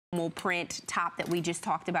print top that we just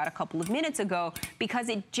talked about a couple of minutes ago, because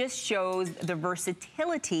it just shows the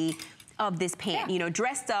versatility of this pant, you know,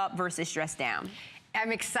 dressed up versus dressed down.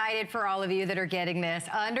 I'm excited for all of you that are getting this.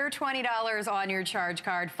 Under $20 on your charge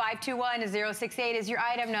card. 521-068 is your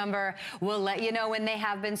item number. We'll let you know when they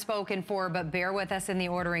have been spoken for, but bear with us in the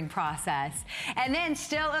ordering process. And then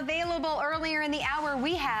still available earlier in the hour,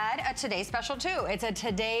 we had a Today Special too. It's a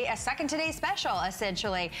second Today Special,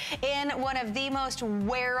 essentially, in one of the most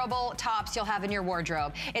wearable tops you'll have in your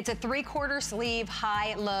wardrobe. It's a 3/4 sleeve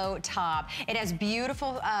high-low top. It has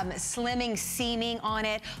beautiful slimming seaming on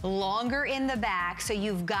it, longer in the back, so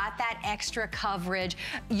you've got that extra coverage.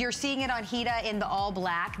 You're seeing it on Hita in the all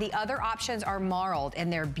black. The other options are marled,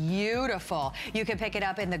 and they're beautiful. You can pick it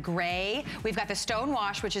up in the gray. We've got the stone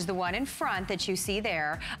wash, which is the one in front that you see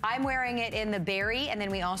there. I'm wearing it in the berry, and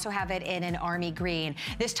then we also have it in an army green.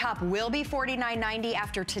 This top will be $49.90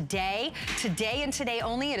 after today. Today and today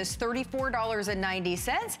only, it is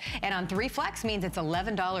 $34.90, and on 3 Flex means it's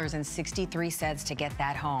 $11.63 to get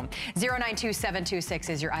that home. 092726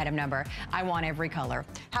 is your item number. I want every color.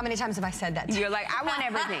 How many times have I said that? You're like, I want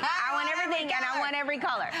everything. I want everything, and I want every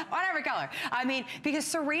color. I want every color. I mean, because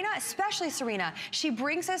Serena, especially Serena, she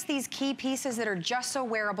brings us these key pieces that are just so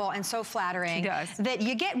wearable and so flattering. She does. That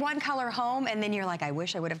you get one color home, and then you're like, I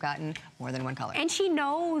wish I would have gotten more than one color. And she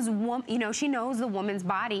knows, you know, she knows the woman's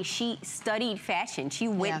body. She studied fashion. She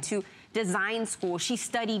went to design school. She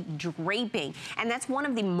studied draping. And that's one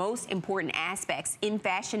of the most important aspects in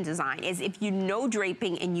fashion design, is if you know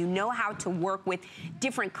draping and you know how to work with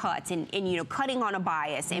different cuts and you know, cutting on a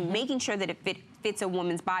bias and making sure that it fits a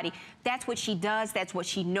woman's body. That's what she does, that's what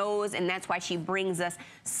she knows, and that's why she brings us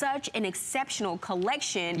such an exceptional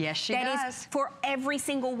collection. Yes, she does. Is for every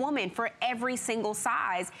single woman, for every single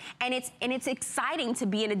size. And it's exciting to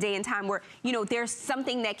be in a day and time where, you know, there's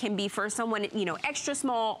something that can be for someone, you know, extra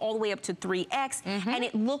small all the way up to 3X, and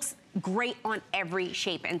it looks great on every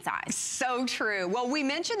shape and size. So true. Well, we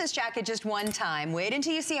mentioned this jacket just one time. Wait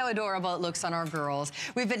until you see how adorable it looks on our girls.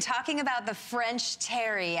 We've been talking about the French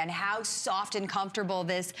Terry and how soft and comfortable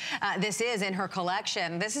this is in her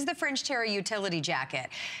collection. This is the French Terry utility jacket.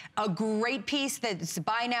 A great piece that's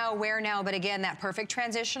buy now, wear now, but again, that perfect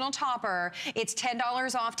transitional topper. It's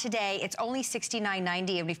 $10 off today. It's only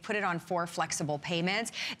 $69.90, and we've put it on 4 flexible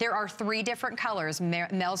payments. There are 3 different colors.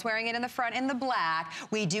 Mel's wearing it in the front in the black.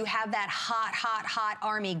 We do have that hot, hot, hot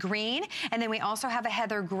army green, and then we also have a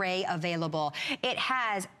heather gray available. It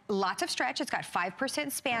has lots of stretch. It's got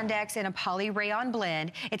 5% spandex in a poly rayon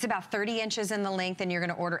blend. It's about 30 inches in the length, and you're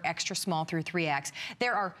going to order extra small through 3X.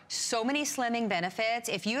 There are so many slimming benefits.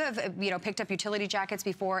 If you have, you know, picked up utility jackets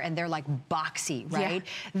before and they're like boxy, right?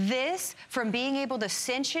 This, from being able to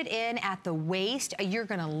cinch it in at the waist, you're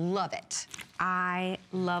going to love it. I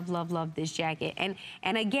love, love, love this jacket. And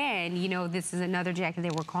again, you know, this is another jacket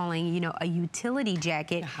that we're calling, you know, a utility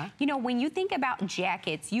jacket. You know, when you think about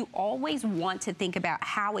jackets, you always want to think about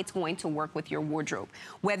how it's going to work with your wardrobe.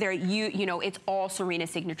 Whether you know, it's all Serena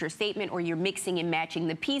signature statement, or you're mixing and matching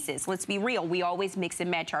the pieces. Let's be real, we always mix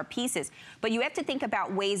and match our pieces. But you have to think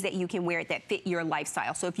about ways that you can wear it that fit your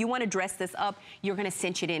lifestyle. So if you want to dress this up, you're going to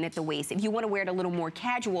cinch it in at the waist. If you want to wear it a little more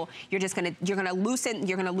casual, you're going to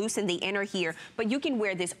loosen the inner here. But you can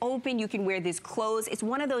wear this open, you can wear this closed. It's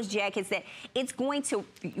one of those jackets that it's going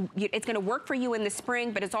to work for you in the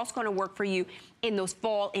spring, but it's also going to work for you in those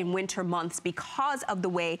fall and winter months because of the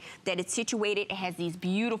way that it's situated. It has these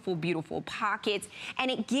beautiful, beautiful pockets,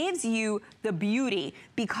 and it gives you the beauty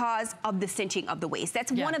because of the cinching of the waist.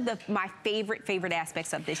 That's one of my favorite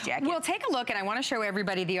aspects of this jacket. Well, take a look, and I want to show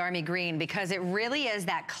everybody the army green because it really is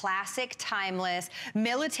that classic, timeless,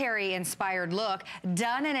 military-inspired look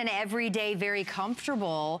done in an everyday, very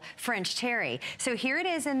comfortable French Terry. So here it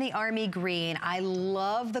is in the army green. I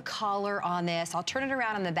love the collar on this. I'll turn it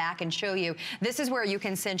around on the back and show you. This is where you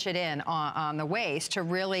can cinch it in on the waist to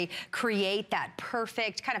really create that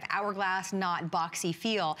perfect kind of hourglass, not boxy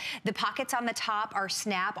feel. The pockets on the top are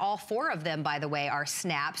snap. All 4 of them, by the way, are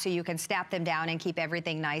snap, so you can snap them down and keep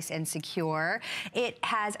everything nice and secure. It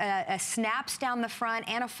has a snaps down the front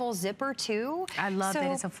and a full zipper too. I love that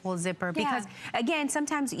it's a full zipper because, again,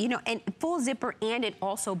 sometimes, you know, and full zipper, and it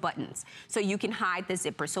also buttons. So you can hide the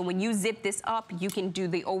zipper. So when you zip this up, you can do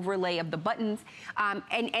the overlay of the buttons. And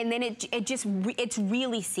then it's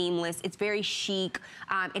really seamless. It's very chic.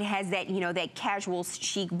 It has that, you know, that casual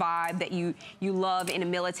chic vibe that you love in a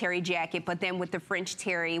military jacket, but then with the French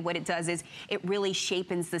terry, what it does is it really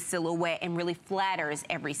shapens the silhouette and really flatters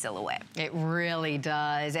every silhouette. It really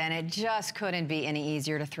does, and it just couldn't be any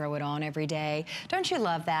easier to throw it on every day. Don't you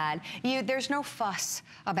love that? There's no fuss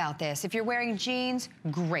about this. If you're wearing jeans,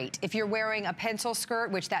 great. If you're wearing a pencil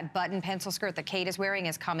skirt, which that button pencil skirt that Kate is wearing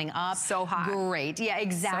is coming up. So hot. Great, yeah,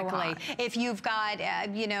 exactly. So hot. If you've got,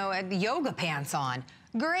 you know, yoga pants on,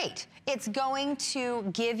 great. It's going to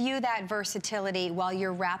give you that versatility while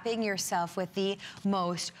you're wrapping yourself with the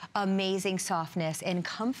most amazing softness and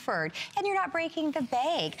comfort, and you're not breaking the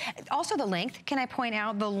bag. Also the length, can I point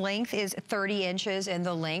out, the length is 30 inches in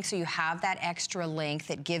the length, so you have that extra length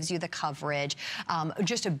that gives you the coverage.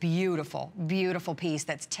 Just a beautiful, beautiful piece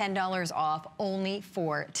that's $10 off only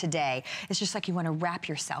for today. It's just like you want to wrap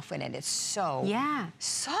yourself in it. It's so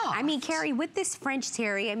soft. I mean, Carrie, with this French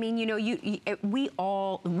terry, I mean, you know,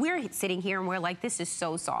 we're sitting here and we're like, this is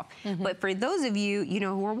so soft. But for those of you, you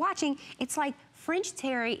know, who are watching, it's like French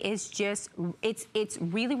terry is just, it's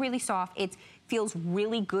really, really soft. It feels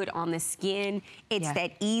really good on the skin. It's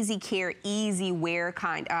that easy care, easy wear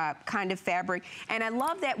kind of fabric. And I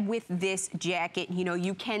love that with this jacket, you know,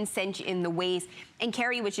 you can cinch in the waist. And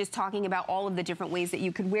Carrie was just talking about all of the different ways that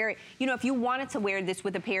you could wear it. You know, if you wanted to wear this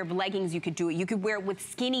with a pair of leggings, you could do it. You could wear it with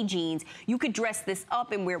skinny jeans. You could dress this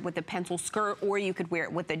up and wear it with a pencil skirt, or you could wear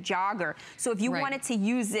it with a jogger. So if you wanted to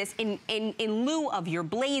use this in lieu of your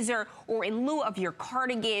blazer, or in lieu of your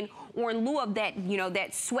cardigan, or in lieu of that, you know,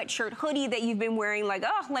 that sweatshirt hoodie that you've been wearing, like,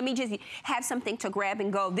 oh, let me just have something to grab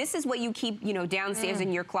and go. This is what you keep, you know, downstairs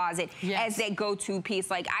in your closet as that go-to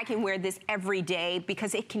piece. Like, I can wear this every day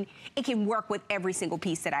because it can work with every single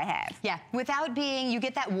piece that I have. Yeah, without being, you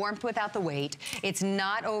get that warmth without the weight. It's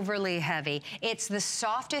not overly heavy. It's the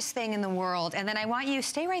softest thing in the world. And then I want you to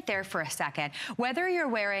stay right there for a second. Whether you're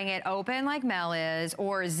wearing it open like Mel is,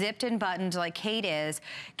 or zipped and buttoned like Kate is,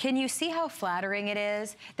 can you see how flattering it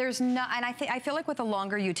is? There's not, and I feel like with a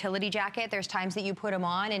longer utility jacket, there's times that you put them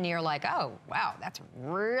on and you're like, oh, wow, that's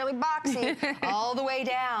really boxy all the way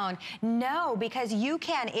down. No, because you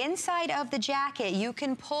can, inside of the jacket, you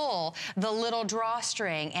can pull the little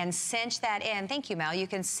drawstring and cinch that in. Thank you, Mel. You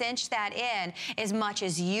can cinch that in as much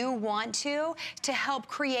as you want to help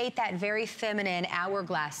create that very feminine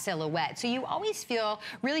hourglass silhouette. So you always feel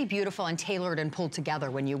really beautiful and tailored and pulled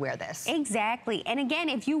together when you wear this. Exactly. And again,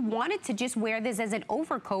 if you wanted to just wear this as an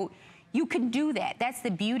overcoat, you can do that. That's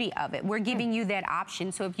the beauty of it. We're giving you that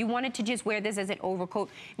option. So if you wanted to just wear this as an overcoat,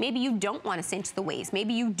 maybe you don't want to cinch the waist.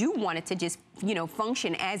 Maybe you do want it to just, you know,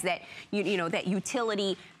 function as that, you know, that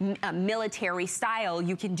utility military style,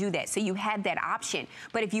 you can do that. So you had that option.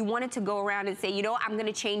 But if you wanted to go around and say, you know, I'm going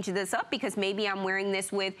to change this up because maybe I'm wearing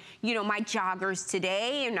this with, you know, my joggers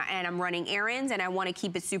today and I'm running errands and I want to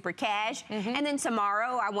keep it super cash. And then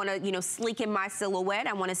tomorrow I want to, you know, sleeken my silhouette.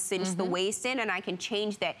 I want to cinch the waist in, and I can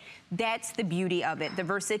change that. That's the beauty of it. The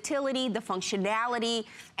versatility, the functionality,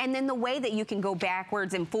 and then the way that you can go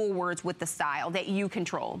backwards and forwards with the style that you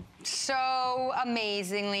control. So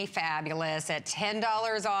amazingly fabulous at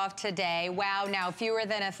 $10 off today. Wow, now fewer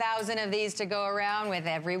than 1,000 of these to go around with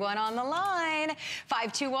everyone on the line.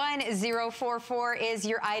 521-044 is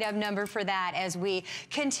your item number for that as we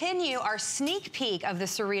continue our sneak peek of the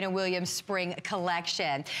Serena Williams spring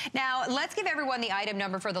collection. Now, let's give everyone the item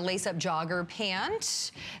number for the lace-up jogger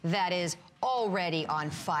pant. That is already on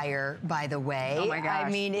fire, by the way. Oh my gosh. I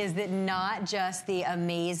mean, is it not just the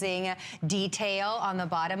amazing detail on the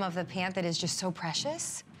bottom of the pant that is just so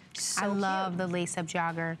precious? So I love the lace-up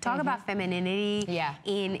jogger. Talk about femininity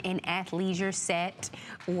in an athleisure set,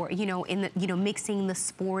 or you know, in the mixing the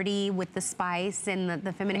sporty with the spice and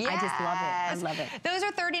the feminine. I just love it. I love it. Those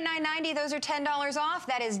are $39.90. Those are $10 off.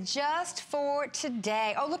 That is just for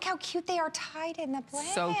today. Oh, look how cute they are tied in the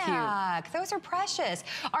black. So cute. Those are precious.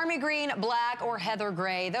 Army green, black, or heather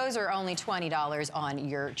gray. Those are only $20 on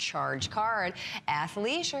your charge card.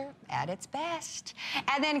 Athleisure at its best.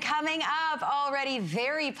 And then coming up, already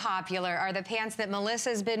very popular, are the pants that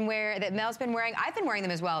Melissa's been wearing, that Mel's been wearing. I've been wearing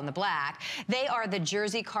them as well in the black. They are the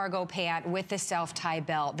jersey cargo pant with the self-tie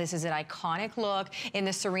belt. This is an iconic look in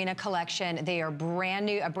the Serena collection. They are brand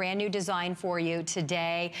new, a brand new design for you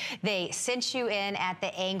today. They cinch you in at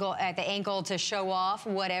the ankle to show off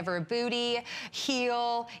whatever booty,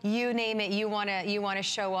 heel, you name it, you want to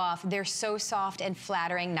show off. They're so soft and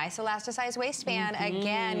flattering. Nice elasticized waistband,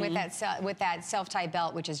 again with that self-tie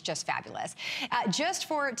belt, which is just fabulous. Just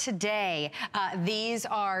for today, these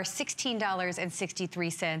are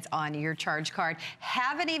 $16.63 on your charge card.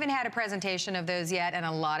 Haven't even had a presentation of those yet, and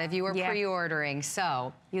a lot of you are pre-ordering,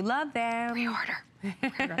 so you love them. Pre-order.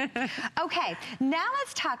 Okay, now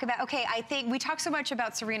let's talk about, okay, I think we talked so much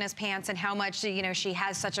about Serena's pants and how much, you know, she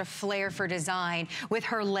has such a flair for design with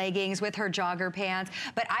her leggings, with her jogger pants.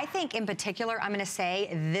 But I think in particular, I'm gonna say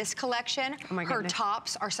this collection, her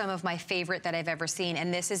tops are some of my favorite that I've ever seen.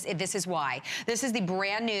 And this is why. This is the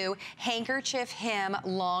brand new handkerchief hem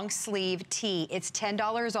long sleeve tee. It's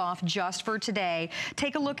 $10 off just for today.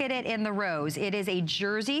 Take a look at it in the rows. It is a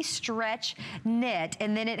jersey stretch knit,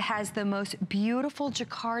 and then it has the most beautiful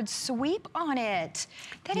jacquard sweep on it.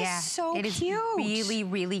 That is so cute. It is really,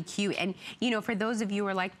 really cute. And, you know, for those of you who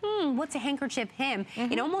are like, what's a handkerchief hem?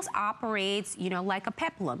 It almost operates, you know, like a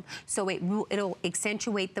peplum. So it'll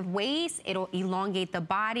accentuate the waist, it'll elongate the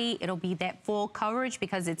body, it'll be that full coverage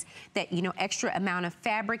because it's that, you know, extra amount of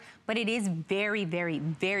fabric, but it is very, very,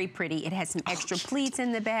 very pretty. It has some extra pleats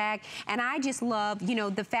in the back. And I just love, you know,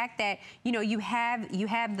 the fact that, you know, you have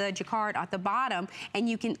the jacquard at the bottom and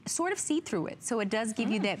you can sort of see through it. So it does give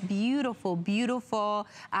you that beautiful, beautiful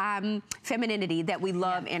femininity that we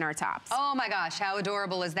love in our tops. Oh my gosh, how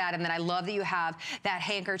adorable is that? And then I love that you have that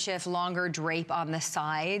handkerchief longer drape on the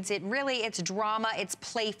sides. It really, it's drama, it's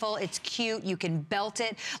playful, it's cute. You can belt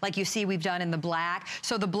it like you see we've done in the black.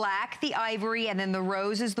 So the black, the ivory, and then the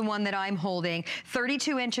rose is the one that I'm holding.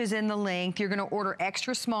 32 inches in the length. You're gonna order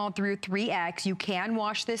extra small through 3X. You can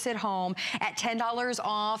wash this at home. At $10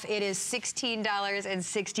 off, it is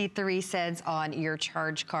 $16.63 on your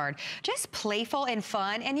charge card. Just playful and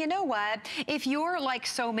fun. And you know what? If you're like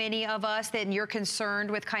so many of us that you're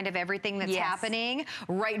concerned with kind of everything that's happening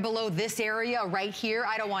right below this area right here,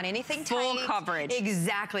 I don't want anything tight. Full coverage.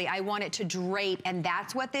 Exactly. I want it to drape, and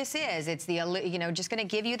that's what this is. It's the, you know, just gonna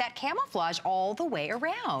give you that camouflage all the way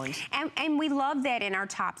around. And we love that in our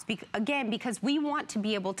tops, again, because we want to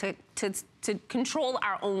be able to control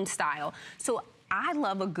our own style. So I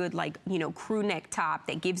love a good, like, you know, crew neck top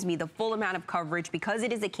that gives me the full amount of coverage because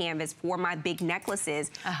it is a canvas for my big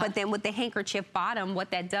necklaces. But then with the handkerchief bottom,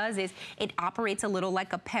 what that does is it operates a little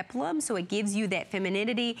like a peplum. So it gives you that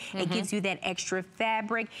femininity. It gives you that extra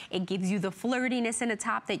fabric. It gives you the flirtiness in the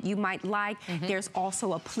top that you might like. There's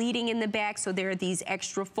also a pleating in the back. So there are these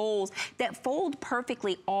extra folds that fold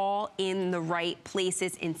perfectly all in the right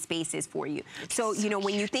places and spaces for you. So, you know,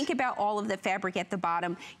 when you think about all of the fabric at the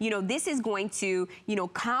bottom, you know, this is going to, you know,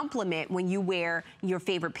 complement when you wear your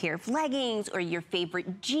favorite pair of leggings or your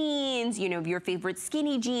favorite jeans, you know, your favorite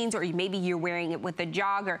skinny jeans, or maybe you're wearing it with a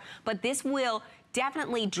jogger. But this will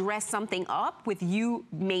definitely dress something up with you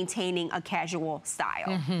maintaining a casual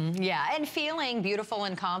style. Yeah, and feeling beautiful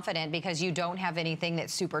and confident because you don't have anything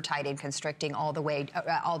that's super tight and constricting all the way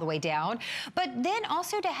down. But then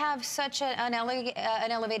also to have such an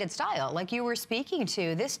elevated style, like you were speaking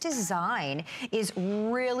to. This design is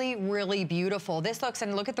really, really beautiful. This looks,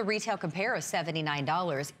 and look at the retail compare of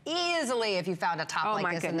 $79 easily if you found a top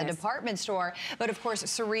like this in the department store. But of course,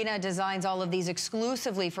 Serena designs all of these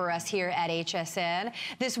exclusively for us here at HSN.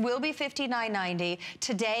 This will be $59.90.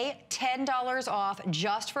 Today, $10 off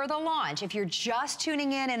just for the launch. If you're just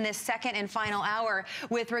tuning in this second and final hour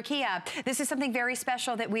with Rakia, this is something very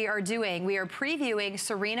special that we are doing. We are previewing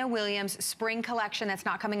Serena Williams' spring collection that's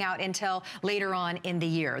not coming out until later on in the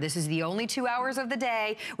year. This is the only 2 hours of the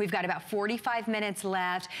day. We've got about 45 minutes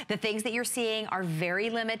left. The things that you're seeing are very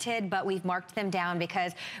limited, but we've marked them down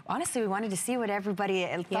because honestly, we wanted to see what everybody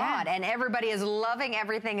thought, and everybody is loving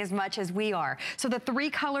everything as much as we are. So the 3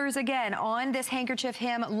 colors, again, on this handkerchief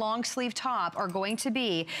hem long sleeve top are going to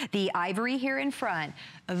be the ivory here in front,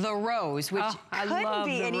 the rose, which couldn't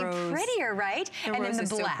be any prettier, right? And then the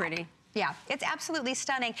black. So pretty. Yeah, it's absolutely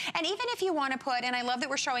stunning. And even if you want to put, and I love that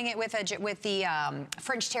we're showing it with the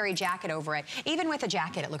French terry jacket over it. Even with a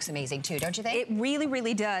jacket, it looks amazing too, don't you think? It really,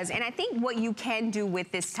 really does. And I think what you can do with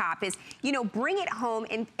this top is, you know, bring it home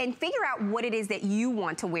and figure out what it is that you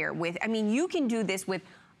want to wear with. I mean, you can do this with,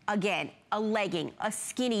 again, a legging, a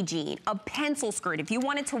skinny jean, a pencil skirt. If you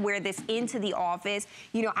wanted to wear this into the office,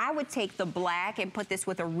 you know, I would take the black and put this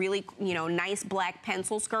with a really, you know, nice black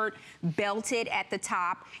pencil skirt, belted at the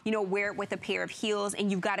top, you know, wear it with a pair of heels, and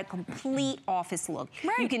you've got a complete office look.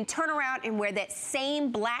 Right. You can turn around and wear that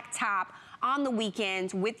same black top on the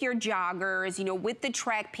weekends with your joggers, you know, with the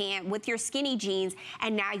track pant, with your skinny jeans,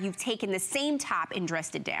 and now you've taken the same top and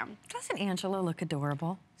dressed it down. Doesn't Angela look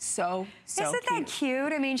adorable? So Isn't that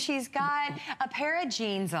cute? I mean, she's got a pair of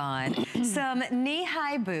jeans on, some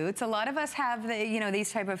knee-high boots. A lot of us have, you know,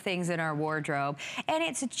 these type of things in our wardrobe. And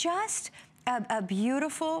it's just A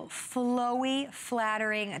beautiful, flowy,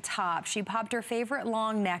 flattering top. She popped her favorite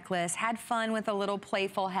long necklace, had fun with a little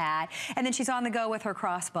playful hat, and then she's on the go with her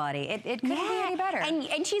crossbody. It couldn't be any better.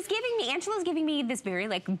 And she's giving me, Angela's giving me this very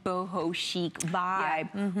like boho chic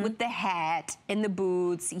vibe with the hat and the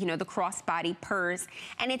boots, you know, the crossbody purse,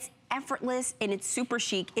 and it's effortless and it's super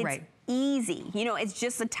chic. It's easy, you know, it's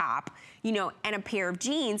just a top, you know, and a pair of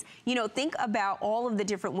jeans. You know, think about all of the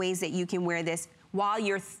different ways that you can wear this while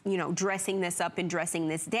you're, you know, dressing this up and dressing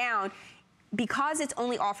this down. Because it's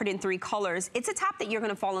only offered in 3 colors, it's a top that you're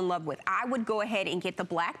gonna fall in love with. I would go ahead and get the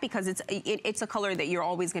black because it's a color that you're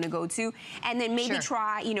always gonna go to. And then maybe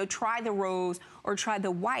try, you know, try the rose or try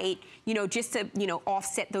the white, you know, just to, you know,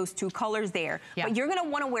 offset those 2 colors there. But you're gonna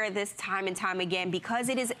wanna wear this time and time again because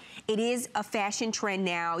it is a fashion trend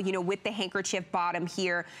now, you know, with the handkerchief bottom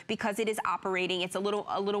here, because it is operating, it's a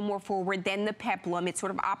little more forward than the peplum. It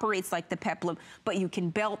sort of operates like the peplum, but you can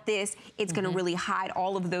belt this. It's gonna really hide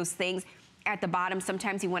all of those things. At the bottom,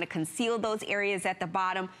 sometimes you want to conceal those areas at the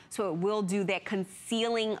bottom, so it will do that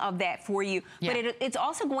concealing of that for you. But it's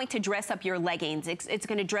also going to dress up your leggings. It's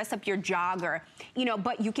going to dress up your jogger, you know,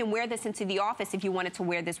 but you can wear this into the office if you wanted to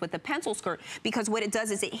wear this with a pencil skirt, because what it does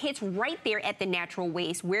is it hits right there at the natural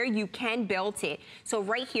waist where you can belt it. So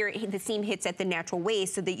right here, the seam hits at the natural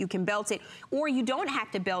waist so that you can belt it, or you don't have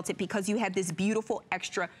to belt it because you have this beautiful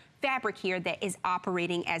extra fabric here that is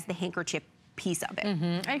operating as the handkerchief piece of it.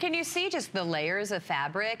 And can you see just the layers of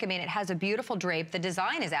fabric? I mean, it has a beautiful drape. The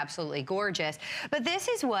design is absolutely gorgeous, but this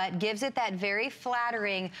is what gives it that very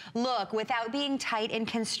flattering look without being tight and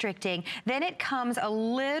constricting. Then it comes a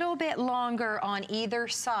little bit longer on either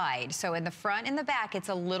side. So in the front and the back, it's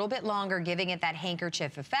a little bit longer, giving it that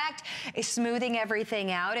handkerchief effect, smoothing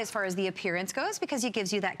everything out as far as the appearance goes, because it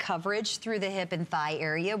gives you that coverage through the hip and thigh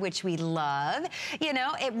area, which we love. You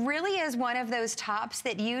know, it really is one of those tops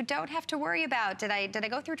that you don't have to worry about. Did I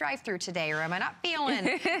go through drive-through today, or am I not feeling,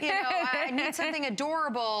 you know, I need something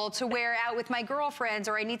adorable to wear out with my girlfriends,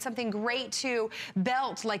 or I need something great to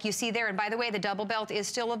belt like you see there. And by the way, the double belt is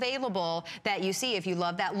still available that you see if you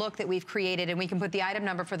love that look that we've created, and we can put the item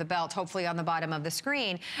number for the belt hopefully on the bottom of the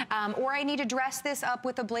screen. Or I need to dress this up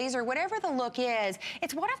with a blazer, whatever the look is.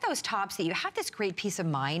 It's one of those tops that you have this great peace of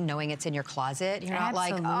mind knowing it's in your closet. You're not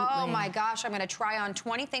like, oh my gosh, I'm gonna try on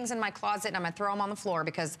 20 things in my closet and I'm gonna throw them on the floor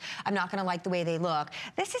because I'm not gonna like the way they look.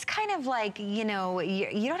 This is kind of like, you know,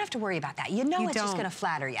 you don't have to worry about that. You know, it's just gonna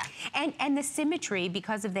flatter you. And the symmetry,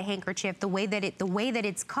 because of the handkerchief, the way that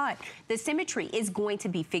it's cut, the symmetry is going to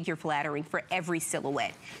be figure flattering for every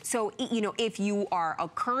silhouette. So, you know, if you are a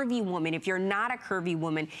curvy woman, if you're not a curvy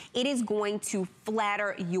woman, it is going to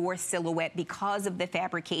flatter your silhouette because of the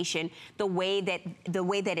fabrication, the way that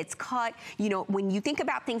it's cut. You know, when you think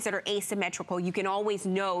about things that are asymmetrical, you can always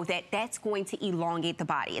know that that's going to elongate the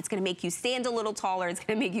body. It's going to make you stand a little taller. It's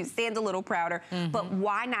going to make you stand a little prouder. But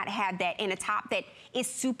why not have that in a top that is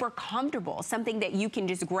super comfortable, something that you can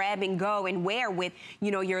just grab and go and wear with,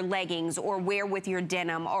 you know, your leggings, or wear with your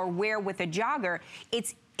denim, or wear with a jogger.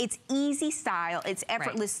 It's easy style, it's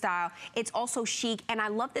effortless style, it's also chic, and I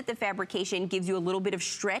love that the fabrication gives you a little bit of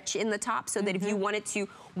stretch in the top, so that if you wanted to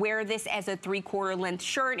wear this as a 3/4 length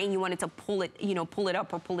shirt and you wanted to pull it, you know, pull it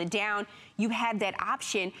up or pull it down, you have that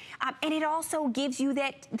option. And it also gives you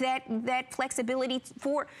that flexibility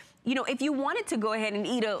for, you know, if you wanted to go ahead and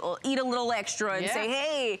eat a little extra and say,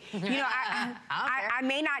 hey, you know, I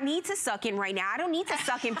may not need to suck in right now. I don't need to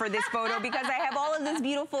suck in for this photo because I have all of this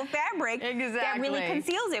beautiful fabric that really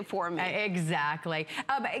conceals it for me. Exactly.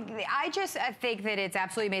 I just think that it's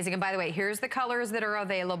absolutely amazing. And by the way, here's the colors that are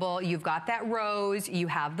available. You've got that rose, you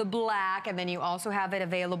have the black, and then you also have it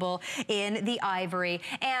available in the ivory.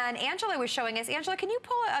 And Angela was showing us. Angela, can you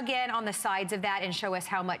pull it again on the sides of that and show us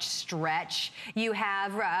how much stretch you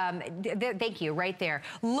have? Thank you, right there.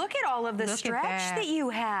 Look at all of the stretch that you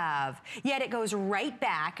have. Yet it goes right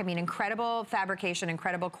back. I mean, incredible fabrication,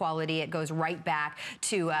 incredible quality. It goes right back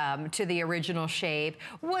to the original shape.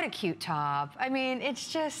 What a cute top. I mean,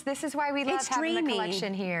 it's just, this is why we love having the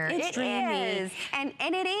collection here. It's dreamy. And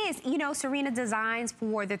it is, you know, Serena designs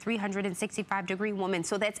for the 365-degree woman.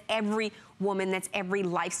 So that's every woman, that's every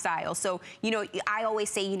lifestyle. So, you know, I always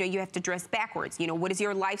say, you know, you have to dress backwards. You know, what is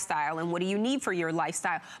your lifestyle and what do you need for your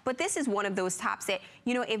lifestyle? But this is one of those tops that,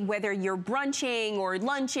 you know, whether you're brunching or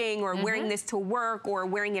lunching or wearing this to work or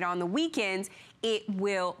wearing it on the weekends, It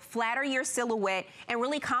will flatter your silhouette and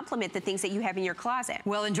really complement the things that you have in your closet.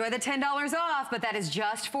 Well, enjoy the $10 off, but that is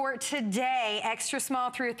just for today. Extra small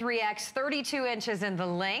through 3X, 32 inches in the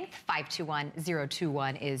length.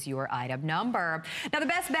 521021 is your item number. Now, the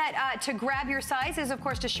best bet to grab your size is, of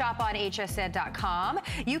course, to shop on hsn.com.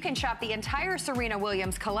 You can shop the entire Serena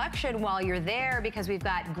Williams collection while you're there because we've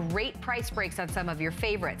got great price breaks on some of your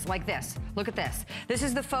favorites, like this. Look at this. This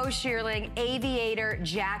is the faux shearling aviator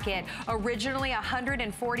jacket, originally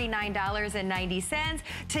 $149.90.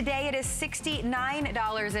 Today it is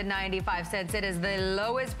 $69.95. It is the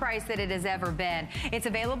lowest price that it has ever been. It's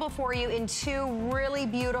available for you in two really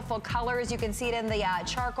beautiful colors. You can see it in the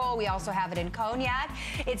charcoal. We also have it in cognac.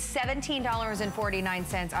 It's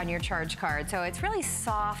 $17.49 on your charge card. So it's really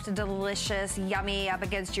soft, delicious, yummy up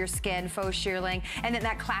against your skin, faux shearling, and then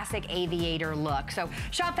that classic aviator look. So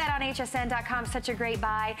shop that on hsn.com. Such a great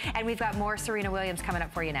buy. And we've got more Serena Williams coming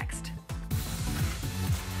up for you next.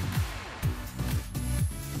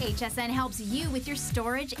 HSN helps you with your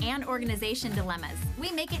storage and organization dilemmas.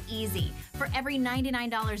 We make it easy. For every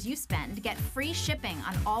 $99 you spend, get free shipping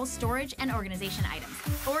on all storage and organization items.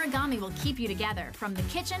 Origami will keep you together from the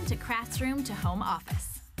kitchen to crafts room to home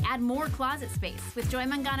office. Add more closet space with Joy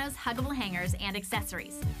Mangano's huggable hangers and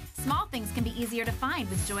accessories. Small things can be easier to find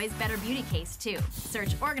with Joy's Better Beauty Case, too.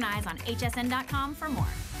 Search Organize on hsn.com for more.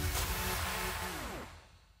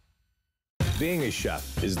 Being a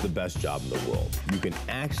chef is the best job in the world. You can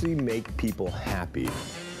actually make people happy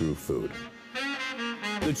through food.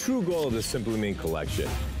 The true goal of the Simply Me collection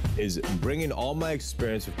is bringing all my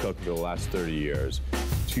experience of cooking for the last 30 years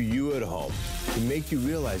to you at home to make you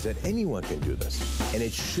realize that anyone can do this. And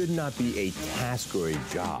it should not be a task or a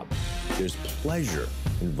job. There's pleasure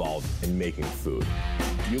involved in making food.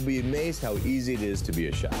 You'll be amazed how easy it is to be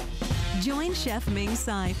a chef. Join Chef Ming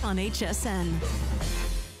Tsai on HSN.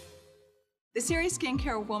 The Serious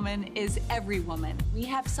Skincare Woman is every woman. We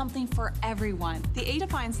have something for everyone. The A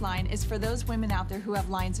Defiance line is for those women out there who have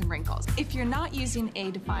lines and wrinkles. If you're not using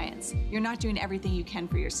A Defiance, you're not doing everything you can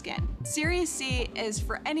for your skin. Serious C is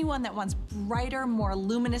for anyone that wants brighter, more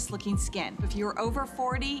luminous looking skin. If you're over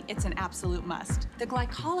 40, it's an absolute must. The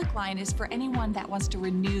Glycolic line is for anyone that wants to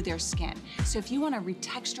renew their skin. So if you want to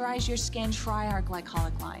retexturize your skin, try our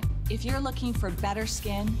Glycolic line. If you're looking for better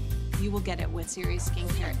skin, you will get it with Serious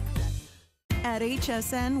Skincare. At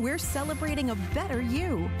HSN, we're celebrating a better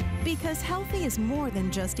you. Because healthy is more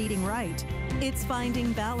than just eating right. It's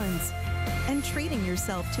finding balance and treating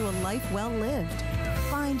yourself to a life well lived.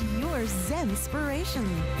 Find your Zen-spiration.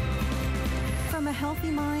 From a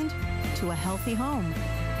healthy mind to a healthy home,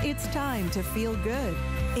 it's time to feel good,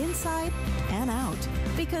 inside and out.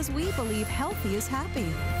 Because we believe healthy is happy.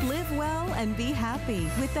 Live well and be happy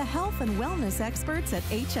with the health and wellness experts at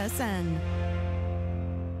HSN.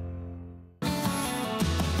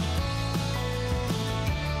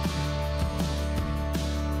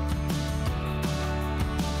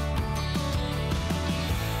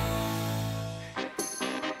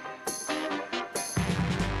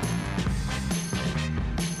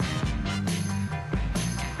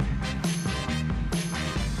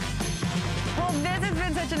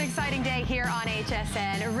 Such an exciting day here on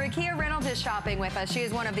HSN. Rakia Reynolds is shopping with us. She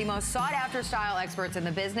is one of the most sought-after style experts in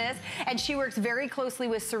the business, and she works very closely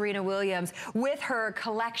with Serena Williams with her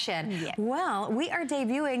collection. Yeah. Well, we are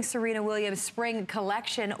debuting Serena Williams' spring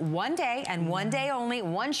collection one day and one day only,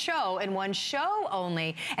 one show and one show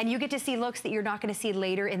only, and you get to see looks that you're not going to see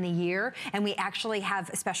later in the year, and we actually have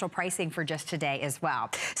special pricing for just today as well.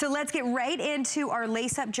 So let's get right into our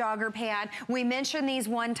lace-up jogger pant. We mentioned these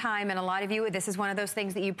one time, and a lot of you, this is one of those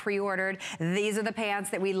things that you pre-ordered. These are the pants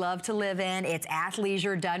that we love to live in. It's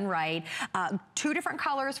athleisure done right. Three different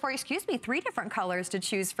colors to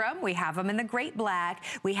choose from. We have them in the great black.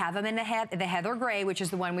 We have them in the heather gray, which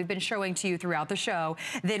is the one we've been showing to you throughout the show.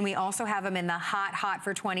 Then we also have them in the hot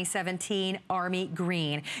for 2017 army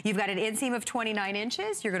green. You've got an inseam of 29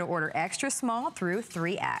 inches. You're going to order extra small through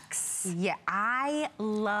 3X. Yeah, I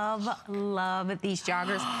love these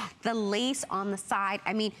joggers. The lace on the side,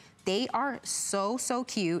 I mean, they are so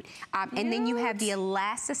cute. And then you have the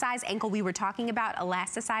elasticized ankle. We were talking about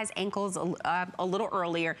elasticized ankles a little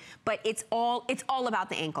earlier, but it's all about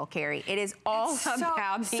the ankle, Carrie. It is all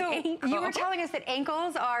about the ankle. You were telling us that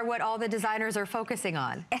ankles are what all the designers are focusing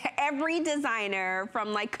on. Every designer,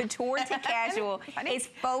 from like couture to casual, is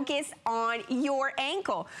focused on your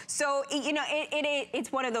ankle. So, you know,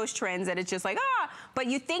 it's one of those trends that it's just like, But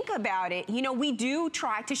you think about it, you know, we do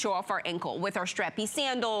try to show off our ankle with our strappy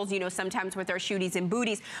sandals, you know, sometimes with our shooties and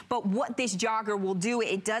booties. But what this jogger will do,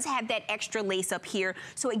 it does have that extra lace up here,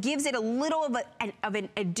 so it gives it a little of an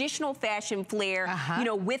additional fashion flair, you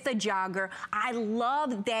know, with a jogger. I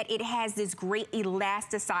love that it has this great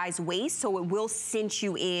elasticized waist, so it will cinch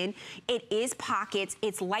you in. It is pockets.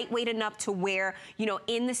 It's lightweight enough to wear, you know,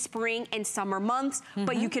 in the spring and summer months,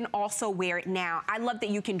 but you can also wear it now. I love that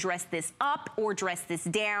you can dress this up or dress this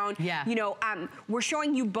down. Yeah. You know, we're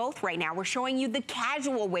showing you both right now. We're showing you the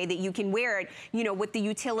casual way that you can wear it, you know, with the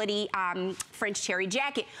utility French cherry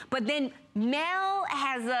jacket. But then Mel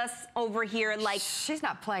has us over here like... She's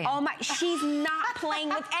not playing. Oh my, she's not playing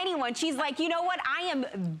with anyone. She's like, you know what? I am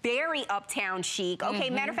very uptown chic. Okay,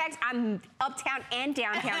 matter of fact, I'm uptown and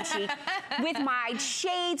downtown chic with my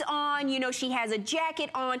shades on. You know, she has a jacket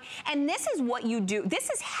on. And this is what you do. This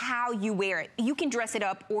is how you wear it. You can dress it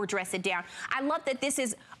up or dress it down. I love that this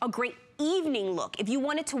is a great evening look. If you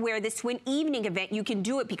wanted to wear this to an evening event, you can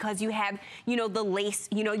do it because you have, you know, the lace,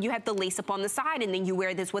 you know, you have the lace up on the side, and then you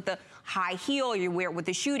wear this with a high heel, or you wear it with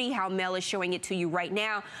a shootie, how Mel is showing it to you right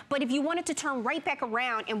now. But if you wanted to turn right back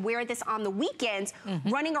around and wear this on the weekends,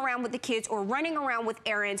 running around with the kids or running around with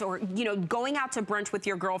errands, or, you know, going out to brunch with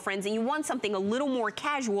your girlfriends, and you want something a little more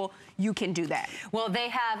casual, you can do that. Well, they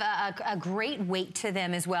have a great weight to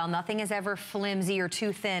them as well. Nothing is ever flimsy or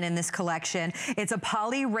too thin in this collection. It's a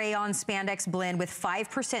poly rayon spandex blend with 5%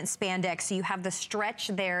 spandex, so you have the stretch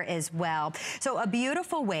there as well. So a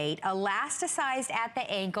beautiful weight, elasticized at the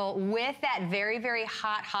ankle with that very, very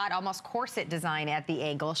hot, almost corset design at the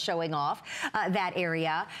ankle, showing off that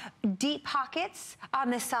area. Deep pockets on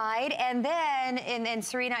the side, and then, and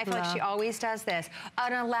Serena, I feel like she always does this,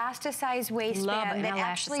 an elasticized waistband that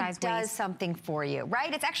actually does something for you,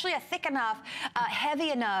 right? It's actually a thick enough,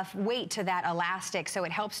 heavy enough weight to that elastic, so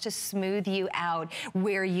it helps to smooth you out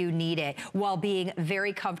where you need it, while being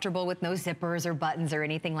very comfortable with no zippers or buttons or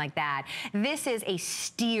anything like that. This is a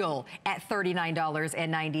steal at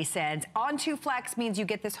 $39.90. On 2 Flex means you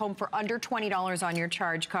get this home for under $20 on your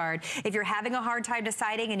charge card. If you're having a hard time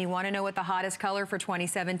deciding and you want to know what the hottest color for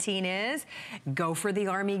 2017 is, go for the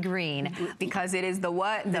army green. Because it is the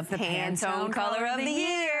what? The Pantone color of the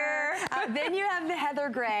year. Then you have the heather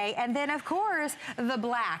gray, and then of course the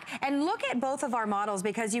black. And look at both of our models,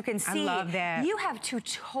 because you can see I love that. You have two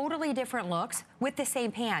totally different looks with the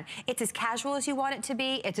same pant. It's as casual as you want it to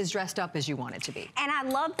be. It's as dressed up as you want it to be. And I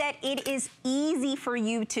love that it is easy for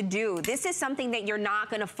you to do. This is something that you're not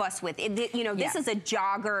going to fuss with. You know, this is a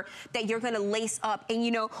jogger that you're going to lace up, and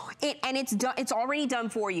you know, it's done. It's already done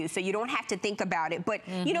for you, so you don't have to think about it. But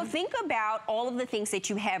you know, think about all of the things that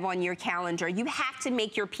you have on your calendar. You have to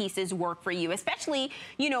make your pieces work for you, especially,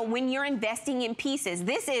 you know, when you're investing in pieces.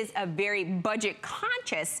 This is a very budget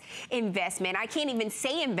conscious investment. I can't even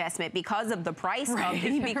say investment because of the price of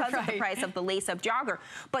the price of the lace-up jogger.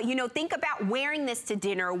 But you know, think about wearing this to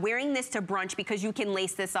dinner, wearing this to brunch, because you can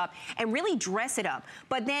lace this up and really dress it up.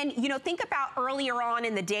 But then, you know, think about earlier on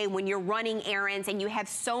in the day when you're running errands and you have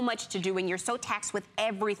so much to do and you're so taxed with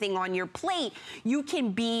everything on your plate, you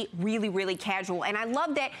can be really, really casual. And I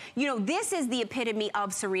love that, you know, this is the epitome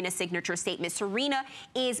of Serena's signature statement. Serena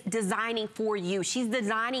is designing for you. She's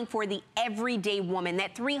designing for the everyday woman,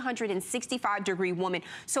 that 365-degree woman.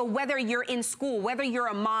 So whether you're in school, whether you're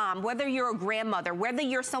a mom, whether you're a grandmother, whether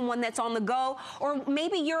you're someone that's on the go, or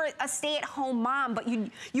maybe you're a stay-at-home mom, but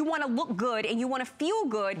you want to look good and you want to feel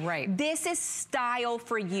good, this is style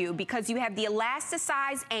for you, because you have the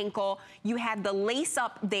elasticized ankle, you have the lace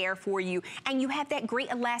up there for you, and you have that great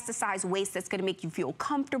elasticized waist that's going to make you feel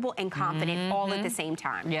comfortable and confident all at the same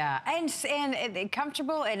time. Yeah, and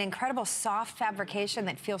comfortable and incredible soft fabrication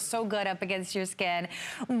that feels so good up against your skin.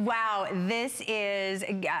 Wow, this is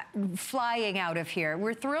flying out of here.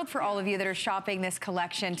 We're thrilled for all of you that are shopping this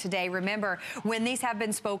collection today. Remember, when these have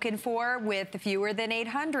been spoken for with fewer than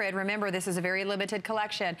 800, remember, this is a very limited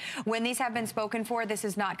collection. When these have been spoken for, this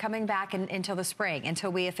is not coming back until the spring,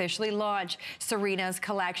 until we officially launch Serena's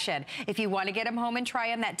collection. If you want to get them home and try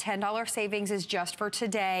them, that $10 savings is just for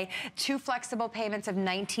today. 2 flexible payments of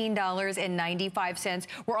 $19.95.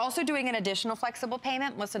 We're also doing an additional flexible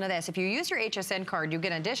payment. Listen to this. If you use your HSN card, you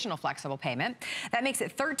get an additional flexible payment. That makes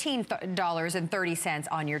it $13 $20.30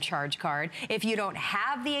 on your charge card. If you don't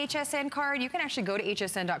have the HSN card, you can actually go to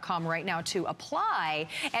hsn.com right now to apply.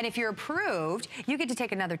 And if you're approved, you get to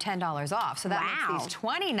take another $10 off. So that makes these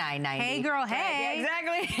 $29.90. Hey, girl, hey. Yeah,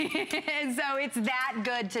 exactly. And so it's that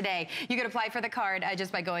good today. You can apply for the card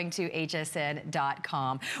just by going to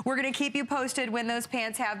hsn.com. We're going to keep you posted when those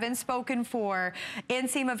pants have been spoken for.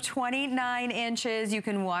 Inseam of 29 inches. You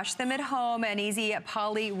can wash them at home. An easy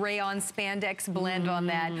poly rayon spandex blend on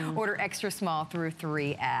that. Order extra small through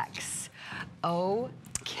 3X.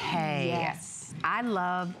 Okay. Yes. I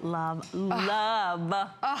love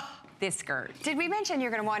this skirt. Did we mention you're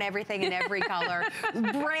going to want everything in every color?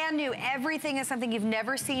 Brand new. Everything is something you've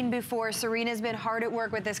never seen before. Serena's been hard at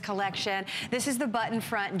work with this collection. This is the button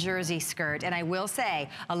front jersey skirt. And I will say,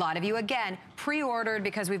 a lot of you, again, pre-ordered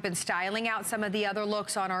because we've been styling out some of the other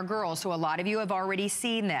looks on our girls. So a lot of you have already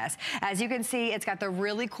seen this. As you can see, it's got the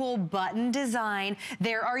really cool button design.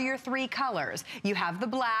 There are your 3 colors. You have the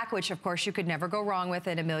black, which of course you could never go wrong with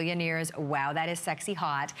in a million years. Wow, that is sexy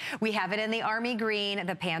hot. We have it in the army green,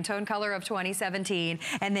 the Pantone color of 2017,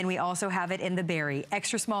 and then we also have it in the berry,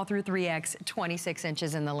 extra small through 3X, 26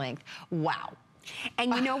 inches in the length. Wow.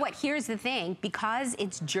 And you know what? Here's the thing. Because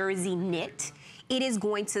it's jersey knit, it is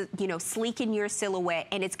going to, you know, sleeken your silhouette,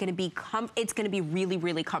 and it's going to be really,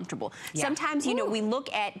 really comfortable. Yeah. Sometimes, you know, we look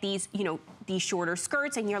at these, you know, these shorter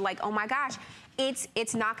skirts, and you're like, oh my gosh,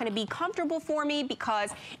 it's not going to be comfortable for me because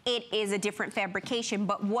it is a different fabrication.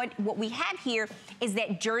 But what we have here is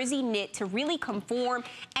that jersey knit to really conform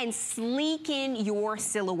and sleeken your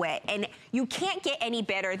silhouette. And you can't get any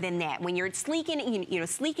better than that. When you're sleekening, you know,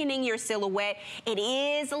 sleekening your silhouette, it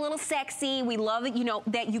is a little sexy. We love it, you know,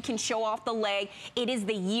 that you can show off the leg. It is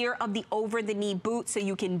the year of the over-the-knee boot, so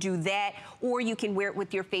you can do that. Or you can wear it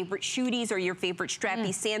with your favorite shooties or your favorite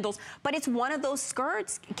strappy sandals. But it's one of those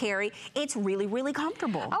skirts, Carrie, it's really, really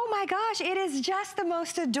comfortable. Oh my gosh, it is just the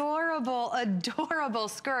most adorable, adorable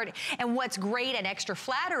skirt. And what's great and extra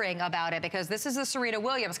flattering about it, because this is the Serena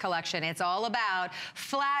Williams collection, it's all about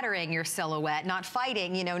flattering your silhouette, not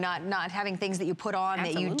fighting, you know, not having things that you put on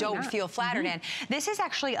that you don't feel flattered in. This is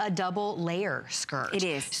actually a double layer skirt. It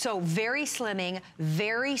is. So very slimming,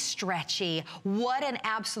 very stretchy. What an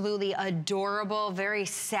absolutely adorable, very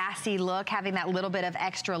sassy look, having that little bit of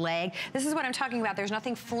extra leg. This is what I'm talking about. There's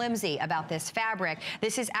nothing flimsy about this fabric.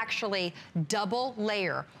 This is actually double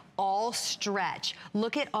layer, all stretch.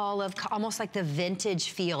 Look at all of almost like the vintage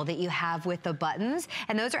feel that you have with the buttons.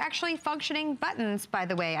 And those are actually functioning buttons, by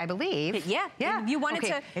the way, I believe. Yeah. Yeah. If you wanted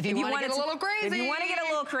to, if you want to get a little crazy. If you want to get a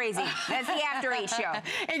little crazy, that's the After 8 show.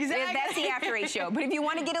 Exactly. That's the After 8 show. But if you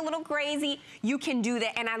want to get a little crazy, you can do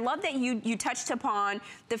that. And I love that you touched upon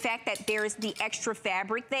the fact that there's the extra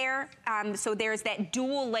fabric there. So there's that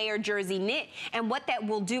dual layer jersey knit. And what that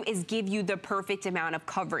will do is give you the perfect amount of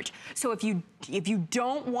coverage. So if you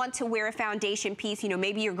don't want to wear a foundation piece, you know,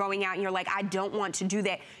 maybe you're going out and you're like, I don't want to do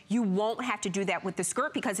that. You won't have to do that with the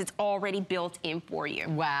skirt because it's already built in for you.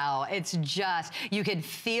 Wow, it's just, you can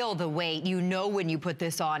feel the weight. You know when you put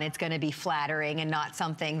this on, it's going to be flattering and not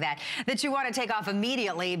something that you want to take off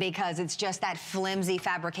immediately because it's just that flimsy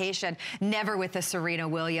fabrication. Never with the Serena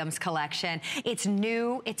Williams collection. It's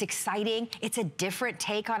new, it's exciting, it's a different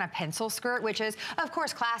take on a pencil skirt, which is, of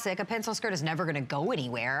course, classic. A pencil skirt is never going to go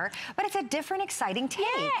anywhere, but it's a different, exciting take.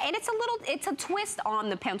 Yeah, and it's a twist on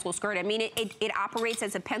the pencil skirt. I mean, it operates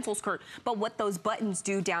as a pencil skirt, but what those buttons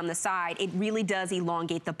do down the side, it really does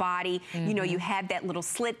elongate the body. You know, you have that little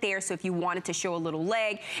slit there, so if you wanted to show a little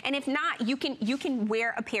leg, and if not, you can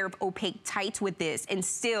wear a pair of opaque tights with this and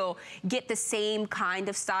still get the same kind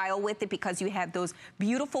of style with it because you have those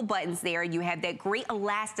beautiful buttons there. You have that great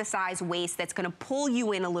elasticized waist that's going to pull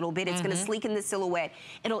you in a little bit. It's going to sleeken the silhouette.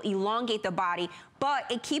 It'll elongate the body, but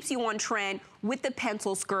it keeps you on trend with the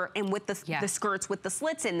pencil skirt and with the skirts with the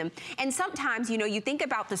slits in them. And sometimes, you know, you think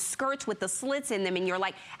about the skirts with the slits in them and you're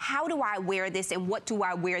like, how do I wear this and what do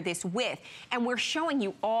I wear this with? And we're showing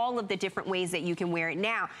you all of the different ways that you can wear it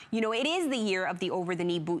now. You know, it is the year of the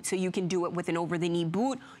over-the-knee boot, so you can do it with an over-the-knee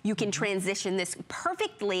boot. You can transition this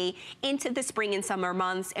perfectly into the spring and summer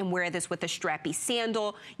months and wear this with a strappy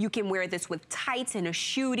sandal. You can wear this with tights and a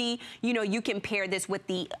shootie. You know, you can pair this with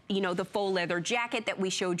the, you know, the faux leather jacket that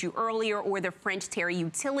we showed you earlier or the French terry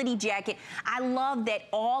utility jacket. I love that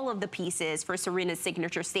all of the pieces for Serena's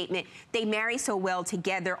signature statement, they marry so well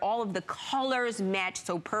together. All of the colors match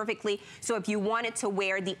so perfectly. So if you wanted to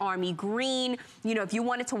wear the army green, you know, if you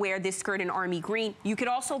wanted to wear this skirt in army green, you could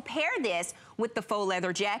also pair this with the faux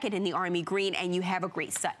leather jacket in the army green, and you have a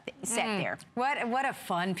great set there. What a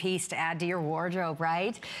fun piece to add to your wardrobe,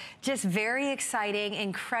 right? Just very exciting,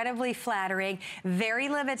 incredibly flattering, very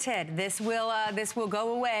limited. This will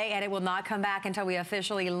go away, and it will not come back until we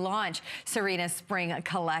officially launch Serena's spring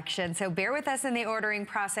collection. So bear with us in the ordering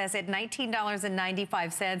process at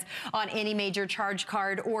 $19.95 on any major charge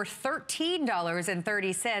card, or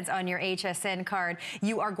 $13.30 on your HSN card.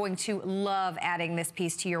 You are going to love adding this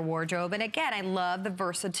piece to your wardrobe. And again, I love the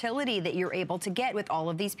versatility that you're able to get with all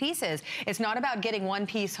of these pieces. It's not about getting one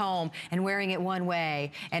piece home and wearing it one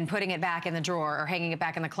way and putting it back in the drawer or hanging it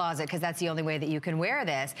back in the closet, because that's the only way that you can wear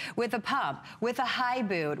this. With a pump, with a high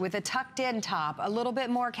boot, with a tucked in top, a little bit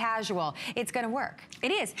more casual, it's gonna work.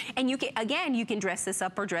 It is. And you can, again, you can dress this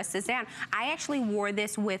up or dress this down. I actually wore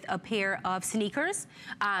this with a pair of sneakers.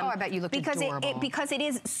 I bet you look adorable. Because it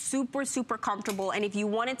is super, super comfortable. And if you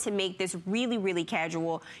wanted to make this really, really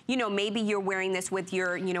casual, you know, maybe you're wearing this with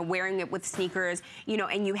your, you know, wearing it with sneakers, you know,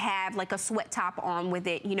 and you have like a sweat top on with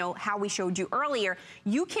it, you know, how we showed you earlier,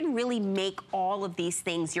 you can really make all of these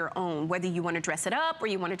things your own, whether you want to dress it up or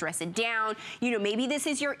you want to dress it down. You know, maybe this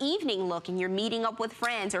is your evening look and you're meeting up with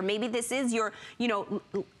friends, or maybe this is your, you know,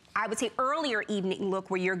 I would say earlier evening look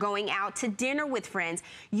where you're going out to dinner with friends.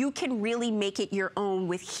 You can really make it your own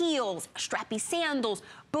with heels, strappy sandals,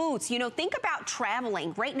 boots. You know, think about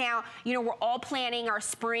traveling. Right now, you know, we're all planning our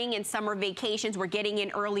spring and summer vacations. We're getting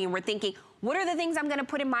in early and we're thinking, what are the things I'm gonna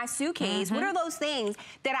put in my suitcase? What are those things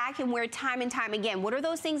that I can wear time and time again? What are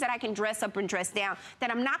those things that I can dress up and dress down that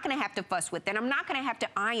I'm not gonna have to fuss with, that I'm not gonna have to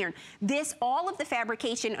iron? This, all of the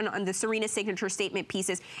fabrication on the Serena Signature Statement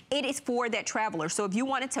pieces, it is for that traveler. So if you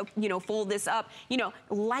wanted to, you know, fold this up, you know,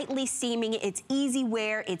 lightly seaming, it's easy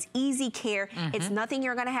wear, it's easy care, it's nothing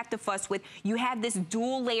you're gonna have to fuss with. You have this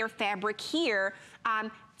dual layer fabric here,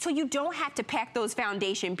 so you don't have to pack those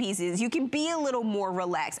foundation pieces. You can be a little more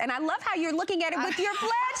relaxed. And I love how you're looking at it with your plaid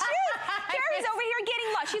shoes. Carrie's over here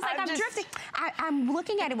getting lost. She's like, I'm drifting. I'm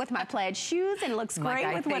looking at it with my plaid shoes, and it looks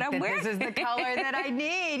great with what I'm wearing. This is the color that I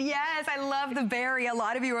need. Yes, I love the berry. A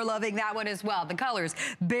lot of you are loving that one as well. The colors,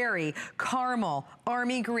 berry, caramel,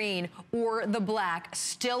 army green, or the black,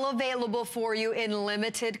 still available for you in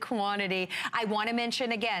limited quantity. I want to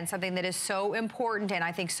mention again something that is so important and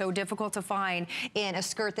I think so difficult to find in a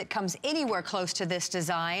skirt that comes anywhere close to this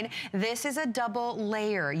design. This is a double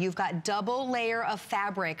layer. You've got double layer of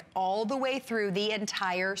fabric all the way through the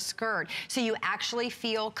entire skirt. So you actually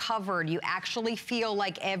feel covered. You actually feel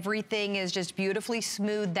like everything is just beautifully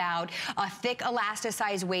smoothed out. A thick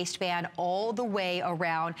elasticized waistband all the way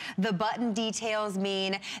around. The button details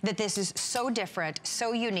mean that this is so different,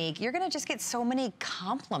 so unique. You're gonna just get so many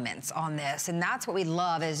compliments on this, and that's what we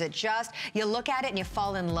love, is it just, you look at it and you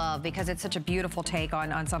fall in love because it's such a beautiful take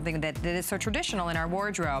on something that is so traditional in our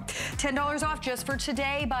wardrobe. $10 off just for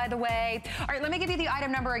today, by the way. All right, let me give you the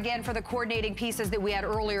item number again for the coordinating pieces that we had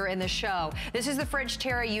earlier in the show. This is the French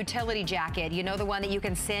Terry utility jacket. You know, the one that you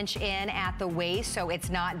can cinch in at the waist, so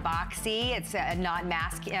it's not boxy, it's not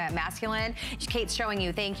masculine. Kate's showing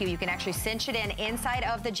you, thank you. You can actually cinch it in inside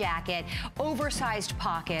of the jacket, oversized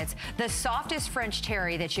pockets, the softest French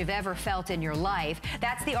Terry that you've ever felt in your life.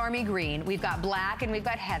 That's the army green. We've got black and we've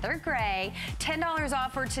got heather gray. $10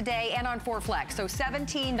 off for today and on 4Flex. So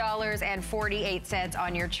 $17.48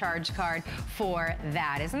 on your charge card for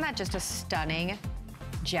that. Isn't that just a stunning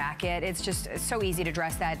jacket? It's just so easy to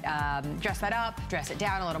dress that up, dress it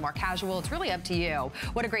down, a little more casual. It's really up to you.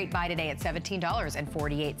 What a great buy today at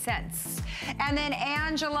 $17.48. And then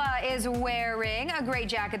Angela is wearing a great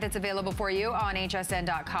jacket that's available for you on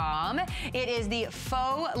hsn.com. It is the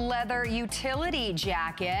faux leather utility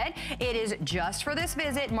jacket. It is just for this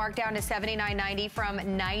visit, marked down to $79.90 from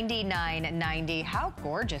 $99.90. How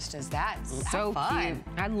gorgeous does that look? So cute.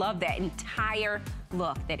 I love that entire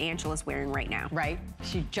look that Angela's wearing right now. Right?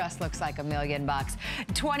 She just looks like $1 million.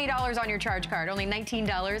 $20 on your charge card, only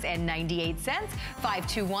 $19.98.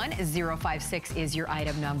 521056 is your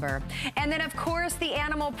item number. And then of course the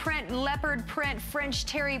animal print, leopard print, French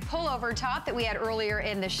Terry pullover top that we had earlier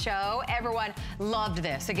in the show. Everyone loved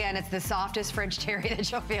this. Again, it's the softest French Terry that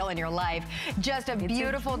you'll feel in your life. Just a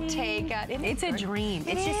beautiful take. It's a dream.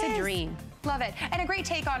 It's just a dream. Love it. And a great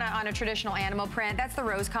take on a traditional animal print. That's the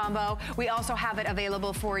rose combo. We also have it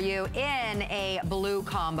available for you in a blue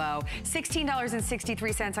combo.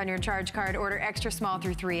 $16.63 on your charge card. Order extra small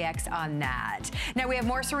through 3X on that. Now we have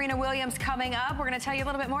more Serena Williams coming up. We're going to tell you a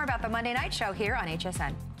little bit more about the Monday Night Show here on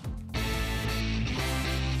HSN.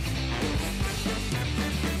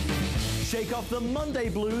 Shake off the Monday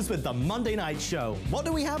blues with the Monday Night Show. What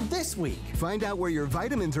do we have this week? Find out where your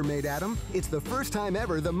vitamins are made, Adam. It's the first time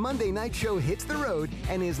ever the Monday Night Show hits the road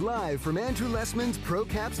and is live from Andrew Lessman's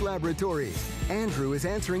ProCaps Laboratories. Andrew is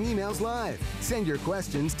answering emails live. Send your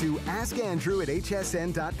questions to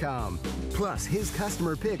askandrew@hsn.com. Plus, his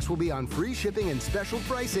customer picks will be on free shipping and special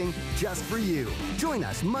pricing just for you. Join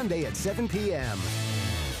us Monday at 7 p.m.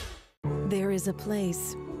 There is a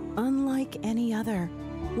place unlike any other,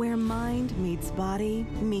 where mind meets body,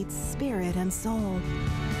 meets spirit and soul.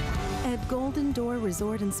 At Golden Door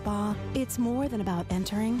Resort and Spa, it's more than about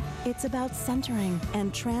entering, it's about centering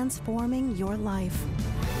and transforming your life.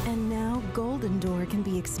 And now Golden Door can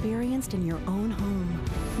be experienced in your own home.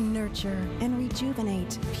 Nurture and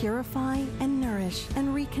rejuvenate, purify and nourish,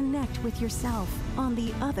 and reconnect with yourself on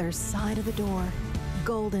the other side of the door.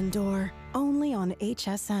 Golden Door, only on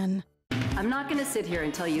HSN. I'm not going to sit here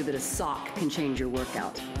and tell you that a sock can change your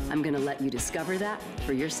workout. I'm going to let you discover that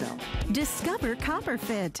for yourself. Discover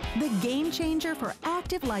CopperFit, the game changer for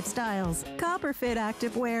active lifestyles. CopperFit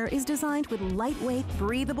activewear is designed with lightweight,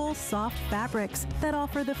 breathable, soft fabrics that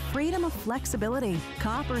offer the freedom of flexibility.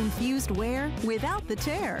 Copper-infused wear without the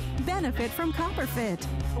tear. Benefit from CopperFit.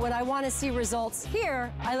 When I want to see results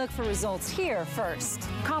here, I look for results here first.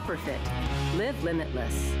 CopperFit. Live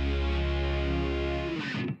limitless.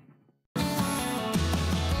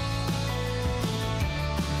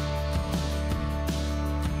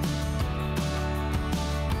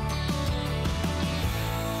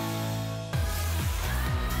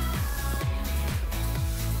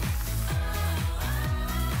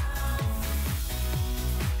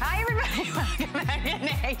 Welcome back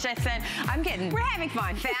into HSN. We're having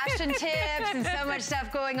fun. Fashion tips and so much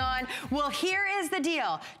stuff going on. Well, here is the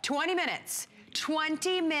deal. 20 minutes.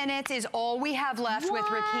 20 minutes is all we have left with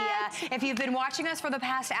Rakia. If you've been watching us for the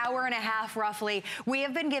past hour and a half, roughly, we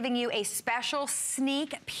have been giving you a special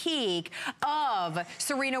sneak peek of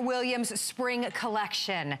Serena Williams' spring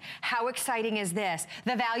collection. How exciting is this?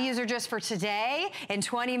 The values are just for today. In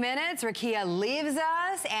 20 minutes, Rakia leaves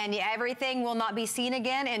us and everything will not be seen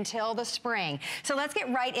again until the spring. So let's get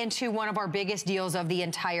right into one of our biggest deals of the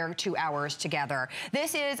entire 2 hours together.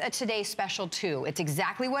 This is a Today Special 2. It's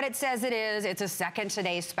exactly what it says it is. It's a second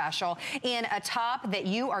Today Special in a top that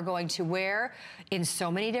you are going to wear in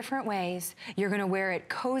so many different ways. You're going to wear it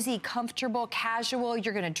cozy, comfortable, casual.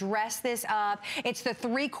 You're going to dress this up. It's the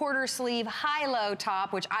 3/4 sleeve high-low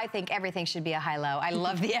top, which I think everything should be a high-low. I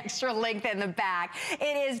love the extra length in the back.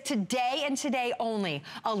 It is today and today only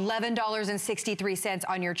 $11.63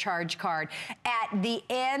 on your charge card. At the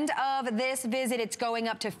end of this visit, it's going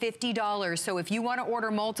up to $50. So if you want to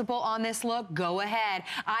order multiple on this look, go ahead.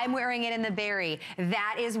 I'm wearing it in the berry.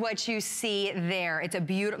 That is what you see there. It's a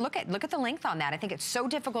beautiful, look at the length on that. I think it's so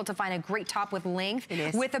difficult to find a great top with length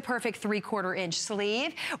with a perfect 3/4 inch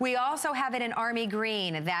sleeve. We also have it in army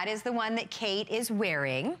green. That is the one that Kate is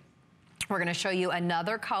wearing. We're going to show you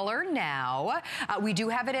another color now. We do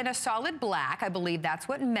have it in a solid black. I believe that's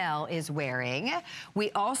what Mel is wearing.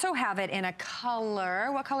 We also have it in a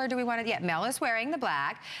color. What color do we want to? Yeah, Mel is wearing the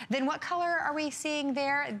black. Then what color are we seeing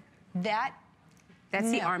there? That's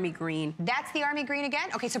the army green. That's the army green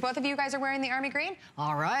again? Okay, so both of you guys are wearing the army green?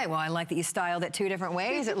 All right, well, I like that you styled it 2 different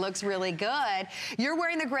ways. It looks really good. You're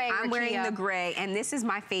wearing the gray, I'm Rakia. wearing the gray, and this is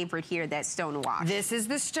my favorite here, that stone wash. This is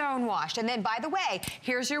the stone washed. And then, by the way,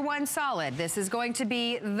 here's your one solid. This is going to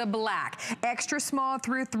be the black. Extra small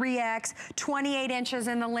through 3X, 28 inches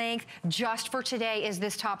in the length. Just for today is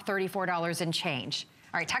this top $34 and change.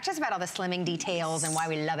 All right, talk to us about all the slimming details and why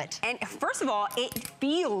we love it. And first of all, it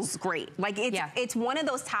feels great. Like it's one of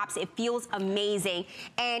those tops, it feels amazing.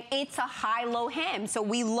 And it's a high-low hem. So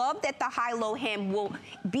we love that the high-low hem will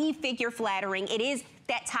be figure flattering. It is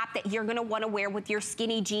that top that you're gonna wanna wear with your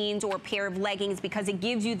skinny jeans or a pair of leggings because it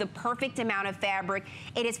gives you the perfect amount of fabric.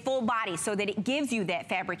 It is full body so that it gives you that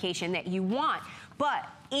fabrication that you want. But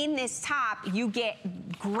in this top, you get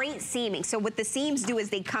great seaming. So what the seams do is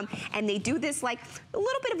they come and they do this like a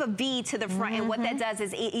little bit of a V to the front. And what that does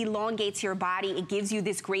is it elongates your body. It gives you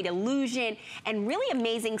this great illusion and really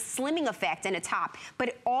amazing slimming effect in a top.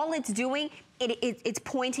 But all it's doing, it's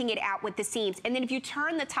pointing it out with the seams. And then if you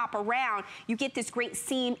turn the top around, you get this great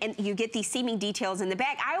seam and you get these seaming details in the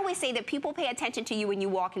back. I always say that people pay attention to you when you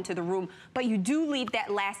walk into the room, but you do leave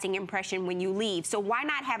that lasting impression when you leave. So why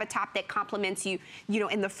not have a top that complements you,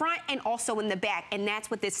 in the front and also in the back? And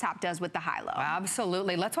that's what this top does with the high-low.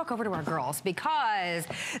 Absolutely. Let's walk over to our girls because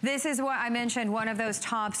this is what I mentioned, one of those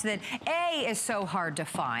tops that A, is so hard to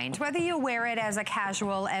find. Whether you wear it as a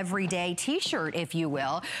casual everyday t-shirt, if you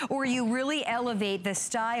will, or you really elevate the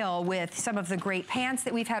style with some of the great pants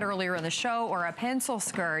that we've had earlier in the show, or a pencil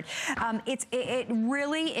skirt. It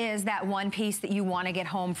really is that one piece that you want to get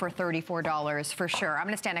home for $34 for sure. I'm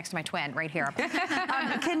going to stand next to my twin right here.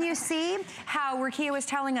 Can you see how Rakia was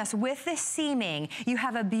telling us with this seaming, you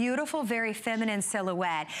have a beautiful, very feminine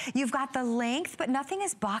silhouette. You've got the length, but nothing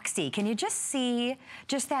is boxy. Can you just see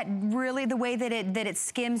just that really the way that it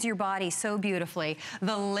skims your body so beautifully?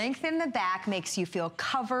 The length in the back makes you feel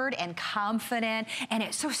covered and confident, and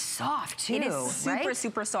it's so soft too. It is super,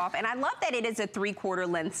 super soft. And I love that it is a 3/4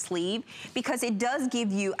 length sleeve, because it does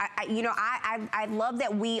give you, I love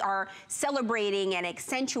that we are celebrating and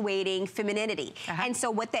accentuating femininity. And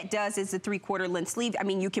so what that does is the 3/4 length sleeve, I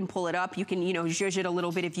mean, you can pull it up, you can, zhuzh it a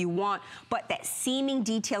little bit if you want, but that seaming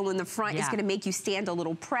detail in the front is gonna make you stand a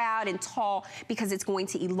little proud and tall, because it's going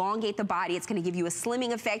to elongate the body. It's gonna give you a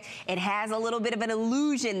slimming effect. It has a little bit of an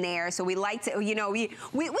illusion there. So we like to,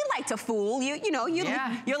 we like to fool you.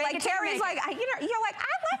 You're like, Terry's like, you're like, I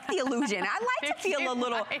like the illusion. I like to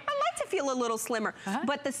feel a little slimmer.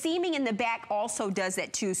 But the seaming in the back also does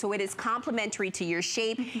that too. So it is complementary to your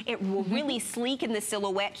shape. It will really sleeken the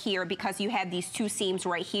silhouette here, because you have these two seams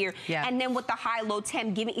right here. And then with the high-low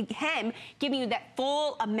hem giving you that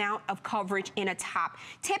full amount of coverage in a top.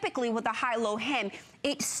 Typically with a high-low hem,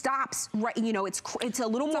 it stops right, it's a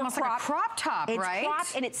little more almost cropped. like a crop top, right? It's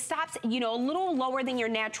cropped, and it stops, a little lower than your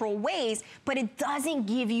natural waist, but it doesn't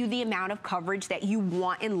give you the amount of coverage that you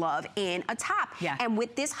want and love in a top. And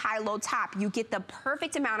with this high-low top, you get the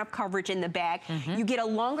perfect amount of coverage in the back. You get a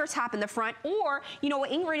longer top in the front, or, what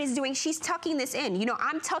Ingrid is doing, she's tucking this in.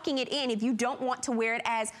 I'm tucking it in if you don't want to wear it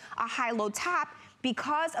as a high-low top.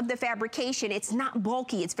 Because of the fabrication, it's not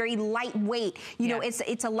bulky. It's very lightweight.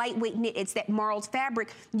 It's a lightweight knit. It's that marled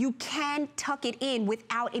fabric. You can tuck it in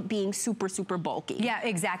without it being super, super bulky. Yeah,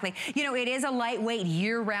 exactly. It is a lightweight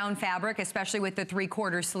year-round fabric, especially with the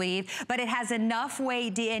 3/4 sleeve, but it has enough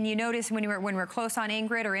weight, and you notice when we're close on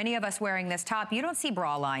Ingrid or any of us wearing this top, you don't see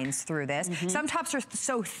bra lines through this. Some tops are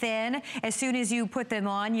so thin, as soon as you put them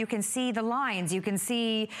on, you can see the lines. You can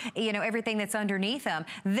see, everything that's underneath them.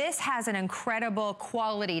 This has an incredible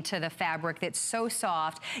quality to the fabric that's so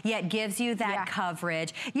soft, yet gives you that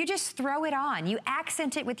coverage. You just throw it on. You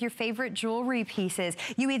accent it with your favorite jewelry pieces.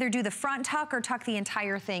 You either do the front tuck or tuck the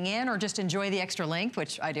entire thing in, or just enjoy the extra length,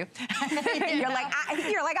 which I do. You're like,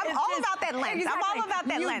 I'm all about that length. I'm all about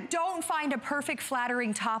that length. You don't find a perfect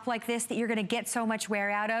flattering top like this that you're gonna get so much wear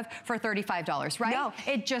out of for $35, right? No.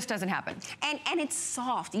 It just doesn't happen. And it's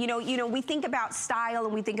soft. We think about style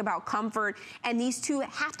and we think about comfort, and these two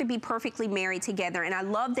have to be perfectly married together. And I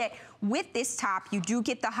love that with this top, you do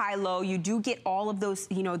get the high-low, you do get all of those,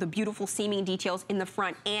 the beautiful seaming details in the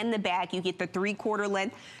front and the back. You get the 3/4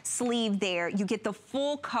 length sleeve there. You get the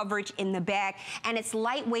full coverage in the back, and it's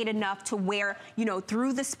lightweight enough to wear,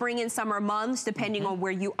 through the spring and summer months, depending on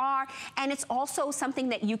where you are. And it's also something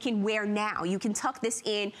that you can wear now. You can tuck this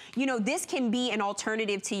in. This can be an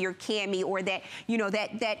alternative to your cami, or that,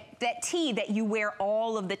 that tee that you wear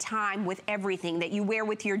all of the time with everything, that you wear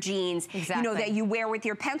with your jeans, that you wear with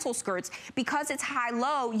your pencil skirts. Because it's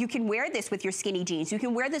high-low, you can wear this with your skinny jeans. You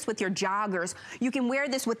can wear this with your joggers. You can wear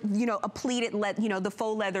this with, a pleated, the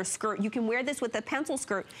faux leather skirt. You can wear this with a pencil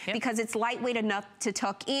skirt, because it's lightweight enough to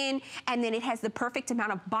tuck in, and then it has the perfect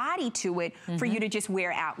amount of body to it for you to just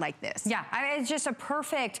wear out like this. Yeah, it's just a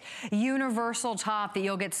perfect universal top that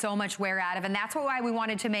you'll get so much wear out of, and that's why we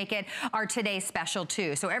wanted to make it our today's special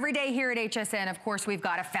too. So every day here at HSN, of course, we've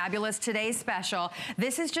got a fabulous today's special.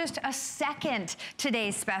 This is just a second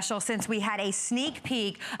today's special, since we had a sneak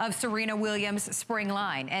peek of Serena Williams' spring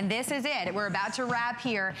line. And this is it. We're about to wrap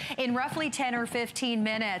here in roughly 10 or 15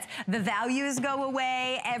 minutes. The values go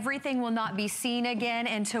away. Everything will not be seen again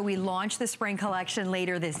until we launch the spring collection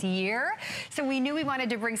later this year. So we knew we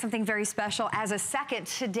wanted to bring something very special as a second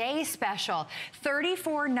today's special.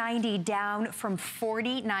 $34.90 down from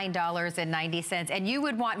 $49.90. And you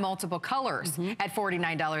would want multiple colors at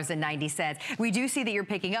 $49.90. We do see that you're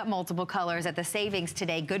picking up multiple colors at the savings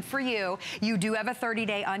today. Good for you. You do have a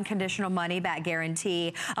 30-day unconditional money-back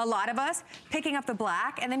guarantee. A lot of us picking up the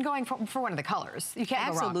black and then going for one of the colors. You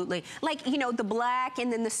can't go wrong. Absolutely. Like, the black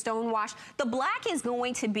and then the stone wash. The black is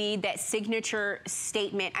going to be that signature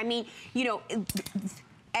statement. I mean,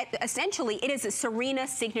 essentially, it is a Serena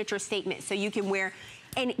signature statement. So you can wear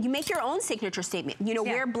and you make your own signature statement. You know,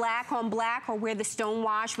 wear black on black, or wear the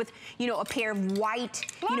stonewash with, you know, a pair of white,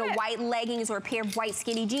 white leggings, or a pair of white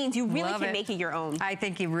skinny jeans. You really can make it your own. I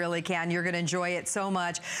think you really can. You're going to enjoy it so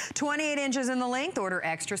much. 28 inches in the length. Order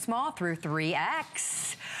extra small through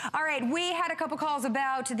 3X. All right, we had a couple calls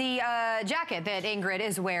about the jacket that Ingrid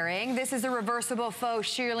is wearing. This is a reversible faux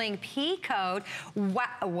shearling pea coat. What?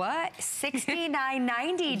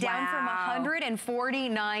 $69.90 down from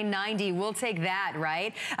 $149.90. We'll take that,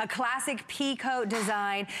 right? A classic pea coat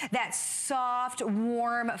design, that soft,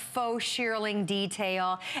 warm faux shearling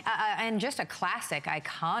detail, and just a classic,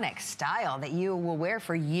 iconic style that you will wear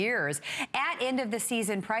for years. At end of the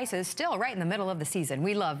season prices, still right in the middle of the season.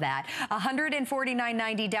 We love that.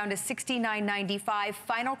 $149.90 down to $69.95.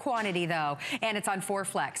 Final quantity though, and it's on 4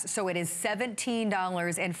 flex. So it is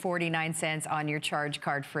 $17.49 on your charge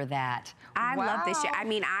card for that. I love this jacket. I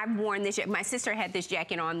mean, I've worn this jacket. My sister had this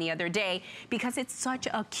jacket on the other day because it's such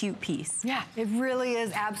a cute piece. Yeah, it really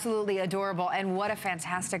is absolutely adorable, and what a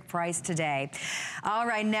fantastic price today. All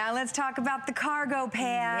right, now let's talk about the cargo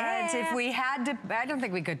pants. If we had to, I don't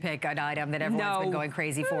think we could pick an item that everyone's been going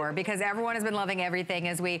crazy for, because everyone has been loving everything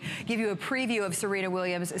as we give you a preview of Serena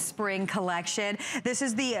Williams' spring collection. This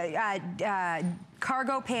is the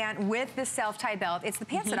cargo pant with the self-tie belt. It's the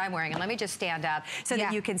pants that I'm wearing, and let me just stand up so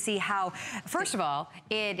that you can see how, first of all,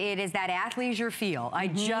 it is that athleisure feel. I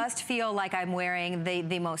just feel like I'm wearing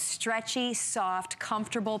the most stretchy, soft,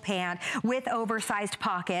 comfortable pant with oversized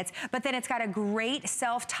pockets, but then it's got a great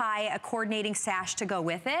self-tie, a coordinating sash to go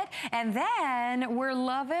with it. And then we're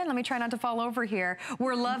loving, let me try not to fall over here,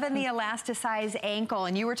 we're loving the elasticized ankle.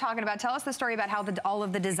 And you were talking about, tell us the story about how all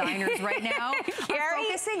of the designers right now are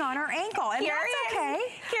focusing on our ankle. And that's okay.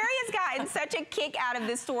 Carrie has gotten such a kick out of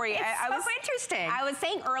this story. It's so interesting. I was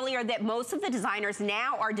saying earlier that most of the designers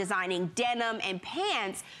now are designing denim and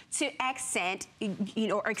pants to accent, you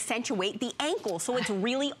know, or accentuate the ankle. So it's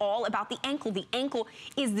really all about the ankle. The ankle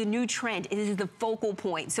is the new trend. It is the focal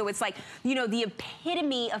point. So it's like, you know, the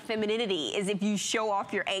epitome of femininity is if you show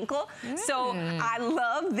off your ankle. So I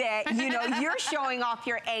love that, you know, you're showing off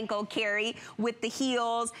your ankle, Carrie, with the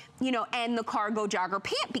heels, you know, and the cargo jogger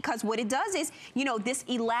pant, because what it does is, you know, this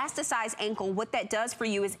elasticized ankle, what that does for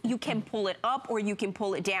you is you can pull it up or you can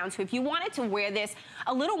pull it down. So if you wanted to wear this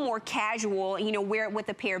a little more casual, you know, wear it with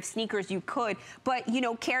a pair of sneakers, you could. But, you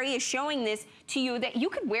know, Carrie is showing this to you that you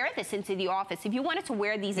could wear this into the office. If you wanted to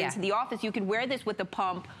wear these into the office, you could wear this with a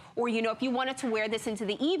pump. Or, you know, if you wanted to wear this into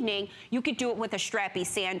the evening, you could do it with a strappy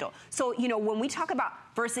sandal. So, you know, when we talk about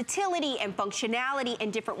versatility and functionality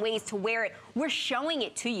and different ways to wear it, we're showing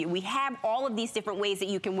it to you. We have all of these different ways that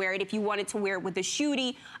you can wear it. If you wanted to wear it with a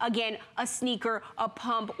shootie, again, a sneaker, a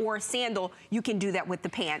pump, or a sandal, you can do that with the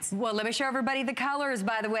pants. Well, let me show everybody the colors,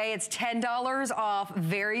 by the way. It's $10 off.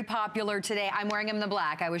 Very popular today. I'm wearing them in the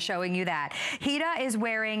black. I was showing you that. Hida is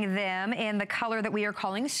wearing them in the color that we are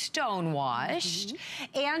calling Stonewashed.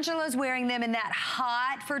 Angela's wearing them in that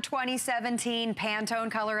hot for 2017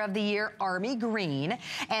 Pantone color of the year, Army Green.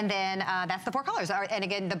 And then that's the 4 colors. And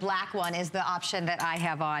again, the black one is the option that I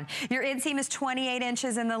have on. Your inseam is 28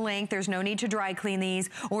 inches in the length. There's no need to dry clean these.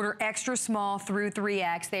 Order extra small through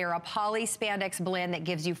 3X. They are a poly spandex blend that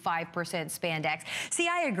gives you 5% spandex. See,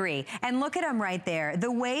 I agree. And look at them right there.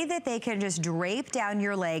 The way that they can just drape down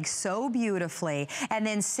your leg so beautifully and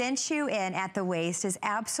then cinch you in at the waist is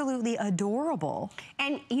absolutely adorable.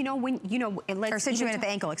 And, you know, when, you know, let's... Or cinch you in at the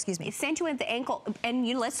ankle, excuse me. Cinch you in at the ankle. And,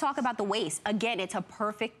 you know, let's talk about the waist. Again, it's a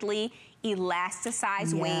perfectly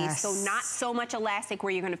elasticized waist, so not so much elastic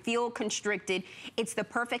where you're going to feel constricted. It's the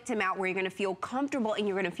perfect amount where you're going to feel comfortable and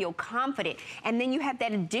you're going to feel confident. And then you have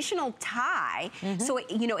that additional tie, so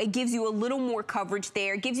it, you know, it gives you a little more coverage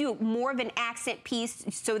there. It gives you more of an accent piece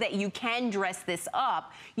so that you can dress this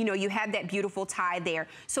up. You know, you have that beautiful tie there.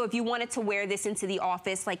 So if you wanted to wear this into the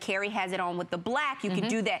office, like Carrie has it on with the black, you can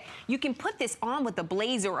do that. You can put this on with a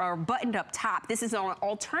blazer or a buttoned up top. This is an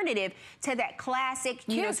alternative to that classic,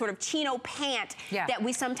 you know, sort of chino pant that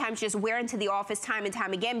we sometimes just wear into the office time and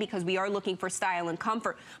time again because we are looking for style and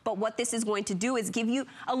comfort. But what this is going to do is give you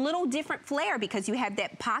a little different flair because you have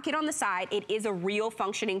that pocket on the side. It is a real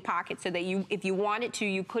functioning pocket so that you, if you wanted to,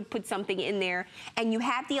 you could put something in there. And you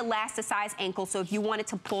have the elasticized ankle, so if you wanted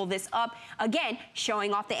to pull this up, again,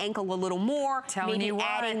 showing off the ankle a little more, maybe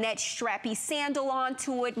adding that strappy sandal onto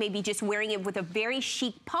to it, maybe just wearing it with a very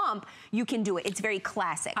chic pump, you can do it. It's very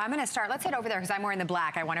classic. I'm gonna start, let's head over there because I'm wearing the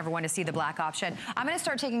black. I want everyone to see the black option. I'm gonna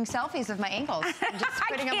start taking selfies of my ankles and just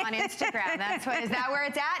putting them on Instagram. That's what, is that where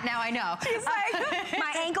it's at? Now I know. It's like,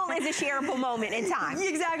 my ankle is a shareable moment in time.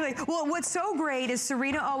 Exactly. Well, what's so great is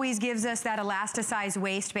Serena always gives us that elasticized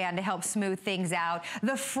waistband to help smooth things out.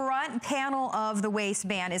 The front panel of the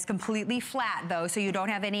waistband is completely flat though, so you don't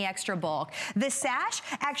have any extra bulk. The sash,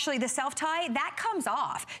 actually the self-tie, that comes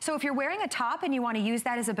off. So if you're wearing a top and you want to use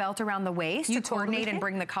that as a belt around the waist to coordinate and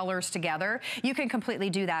bring the colors together, you can completely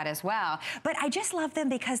do that as well. But I just love them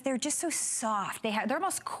because they're just so soft. They're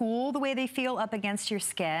almost cool the way they feel up against your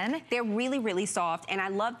skin. They're really, really soft, and I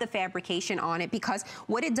love the fabrication on it because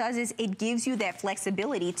what it does is it gives you that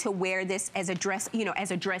flexibility to wear this as a dress, you know,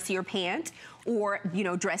 as a dressier pant, or, you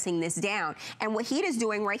know, dressing this down. And what Hita's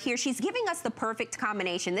doing right here, she's giving us the perfect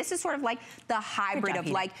combination. This is sort of like the hybrid of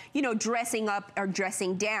like, you know, dressing up or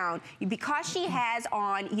dressing down. Because she has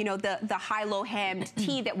on, you know, the high-low hemmed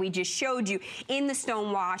tee that we just showed you in the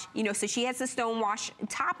stonewash, you know, so she has the stonewash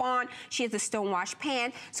top on, she has the stonewash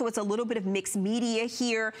pant, so it's a little bit of mixed media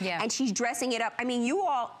here, and she's dressing it up. I mean,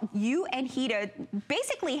 you and Hita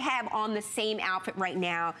basically have on the same outfit right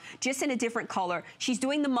now, just in a different color. She's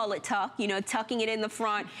doing the mullet tuck, you know, tucking it in the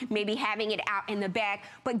front, maybe having it out in the back,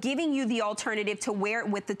 but giving you the alternative to wear it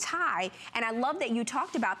with the tie. And I love that you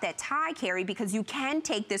talked about that tie, Carrie, because you can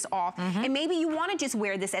take this off, and maybe you want to just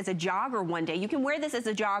wear this as a jogger one day. You can wear this as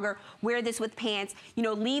a jogger, wear this with pants, you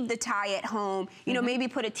know, leave the tie at home, you know, maybe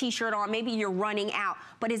put a t-shirt on, maybe you're running out,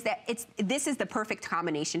 but this is the perfect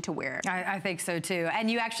combination to wear. I think so too.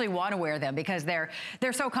 And you actually want to wear them because they're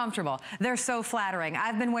so comfortable. They're so flattering.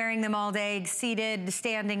 I've been wearing them all day, seated,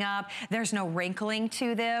 standing up. There's no wrinkling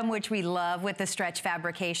to them, which we love with the stretch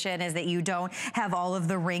fabrication, is that you don't have all of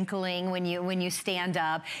the wrinkling when you stand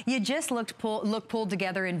up. You just look pulled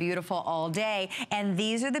together and beautiful all day. And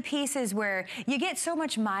these are the pieces where you get so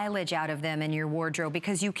much mileage out of them in your wardrobe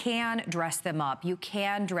because you can dress them up. You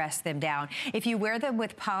can dress them down. If you wear them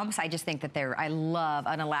with pumps, I just think that I love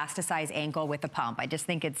an elasticized ankle with a pump. I just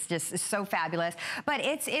think it's just so fabulous. But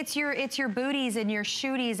it's your booties and your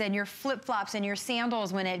shooties and your flip-flops and your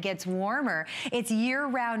sandals when it gets warmer. It's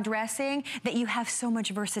year-round dressing that you have so much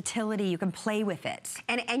versatility. You can play with it.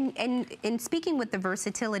 And speaking with the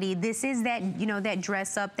versatility, this is that, you know, that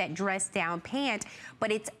dress up, that dress down pant,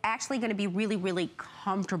 but it's actually going to be really, really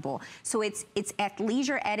comfortable. So it's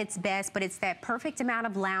athleisure at its best, but it's that perfect amount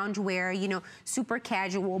of loungewear, you know, super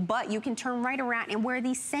casual, but you can turn right around and wear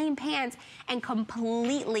these same pants and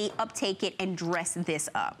completely uptake it and dress this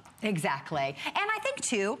up. Exactly. And I think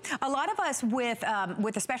too, a lot of us with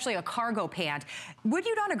especially a cargo pant, would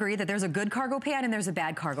you not agree that there's a good cargo pant and there's a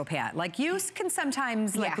bad cargo pant? Like you can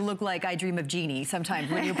sometimes look like I Dream of Jeannie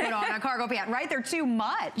sometimes when you put on a cargo pant, right? They're too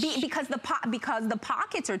much. Because the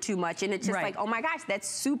pockets are too much, and it's just like, oh my gosh, that's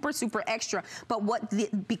super, super extra. But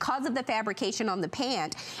because of the fabrication on the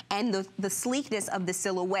pant and the sleekness of the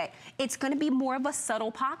silhouette, it's going to be more of a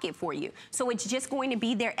subtle pocket for you. So it's just going to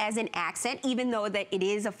be there as an accent, even though that it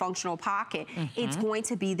is a functional pocket. It's going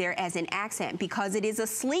to be there as an accent because it is a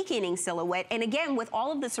sleekening silhouette. And again, with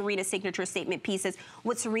all of the Serena signature statement pieces,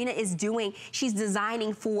 what Serena is doing, she's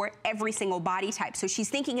designing for every single body type. So she's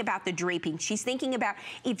thinking about the draping. She's thinking about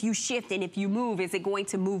if you shift and if you move, is it going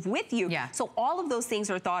to move with you? So all of those things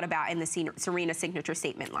are thought about in the Serena signature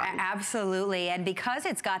statement line. Absolutely. And because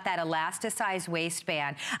it's got that elasticized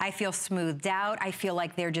waistband, I feel smoothed out. I feel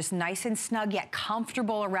like they're just nice and snug yet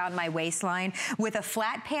comfortable around my waistline. With a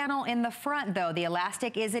flat panel in the front though, the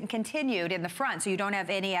elastic isn't continued in the front, so you don't have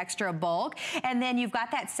any extra bulk. And then you've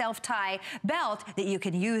got that self-tie belt that you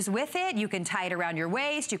can use with it. You can tie it around your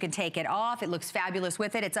waist. You can take it off. It looks fabulous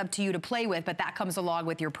with it. It's up to you to play with, but that comes along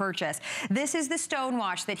with your purchase. This is the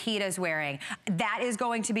stonewash that Hita's wearing. That is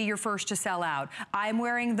going to be your first to sell out. I'm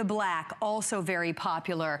wearing the black, also very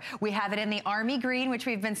popular. We have it in the army green, which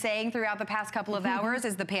we've been saying throughout the past couple of hours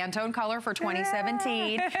is the Pantone color for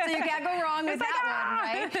 2017. So you can't go wrong with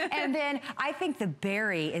that one, right? And then I think the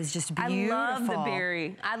berry is just beautiful. I love the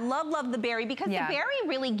berry. I love the berry because the berry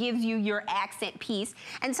really gives you your accent piece.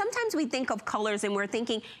 And sometimes we think of colors and we're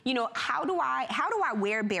thinking, you know, how do I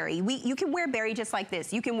wear berry? You can wear berry just like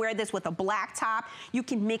this. You can wear this with a black top. You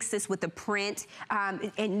can mix this with a print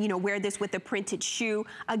and you know, wear this with a printed shoe.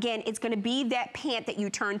 Again, it's going to be that pant that you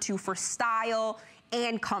turn to for style.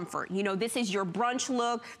 and comfort. You know, this is your brunch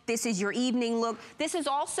look, this is your evening look. This is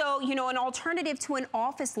also, you know, an alternative to an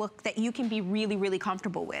office look that you can be really, really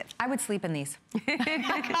comfortable with. I would sleep in these.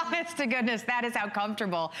 Honest to goodness, that is how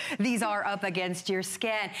comfortable these are up against your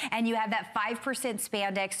skin. And you have that 5%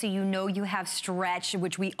 spandex, so you know you have stretch,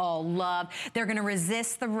 which we all love. They're gonna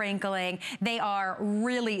resist the wrinkling. They are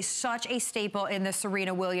really such a staple in the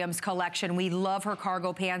Serena Williams collection. We love her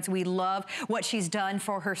cargo pants. We love what she's done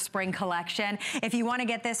for her spring collection. If you wanna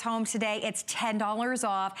get this home today, it's $10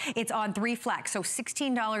 off. It's on 3 flex, so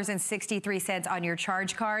 $16.63 on your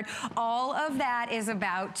charge card. All of that is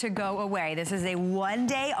about to go away. This is a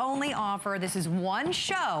one-day only offer. This is one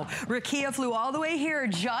show. Rakia flew all the way here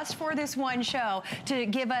just for this one show to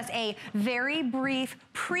give us a very brief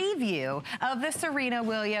preview of the Serena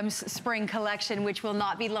Williams spring collection, which will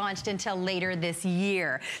not be launched until later this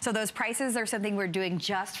year. So those prices are something we're doing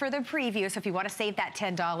just for the preview. So if you want to save that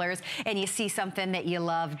 $10 and you see something that you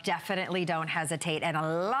love, definitely don't hesitate. And a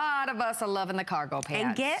lot of us are loving the cargo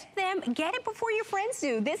pants. And get it before your friends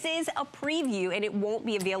do. This is a preview and it won't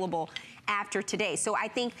be available after today. So I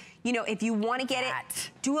think, you know, if you want to get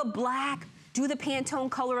it, do a black, do the Pantone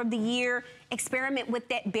color of the year, experiment with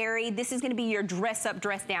that berry. This is going to be your dress up,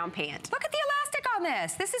 dress down pant. Look at the elastic on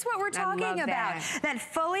this. This is what we're talking about. That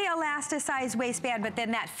fully elasticized waistband, but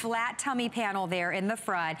then that flat tummy panel there in the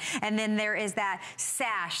front. And then there is that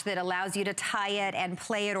sash that allows you to tie it and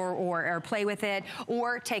play it or play with it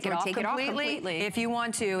or take it off completely. If you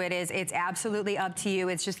want to, it's absolutely up to you.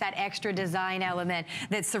 It's just that extra design element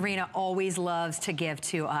that Serena always loves to give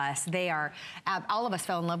to us. They are, all of us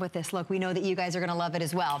fell in love with this look. We know that you guys are gonna love it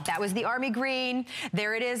as well. That was the army green.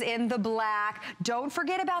 There it is in the black. Don't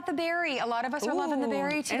forget about the berry. A lot of us are loving the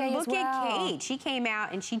berry today as well. And look at Kate. She came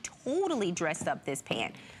out and she totally dressed up this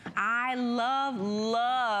pant. I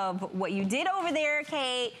love what you did over there,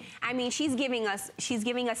 Kate. I mean, she's giving us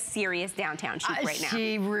serious downtown chic right now.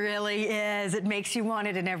 She really is. It makes you want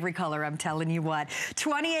it in every color, I'm telling you what.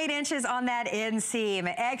 28 inches on that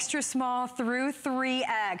inseam, extra small through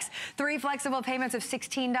 3X. 3 flexible payments of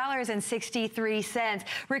 $16.63.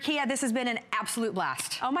 Rakia, this has been an absolute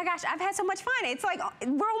blast. Oh my gosh, I've had so much fun. It's like,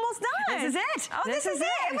 we're almost done. This is it. Oh, this is it.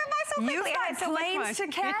 It went by so quickly. You've got planes to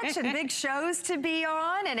catch and big shows to be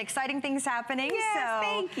on and exciting things happening. Yes, so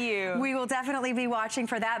thank you. We will definitely be watching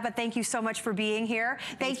for that, but thank you so much for being here.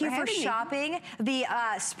 Thank you for shopping the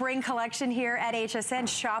spring collection here at HSN.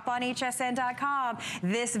 Shop on hsn.com.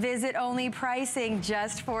 This visit only pricing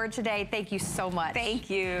just for today. Thank you so much. Thank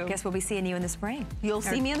you. Guess we'll be seeing you in the spring. You'll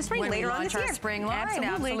see me in the spring later on this year. Spring line.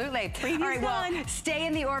 Absolutely. All right, well, stay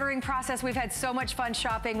in the ordering process. We've had so much fun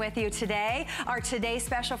shopping with you today. Our Today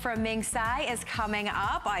Special from Ming Tsai is coming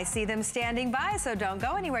up. I see them standing by, so don't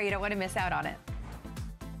go anywhere. You don't want to miss out on it.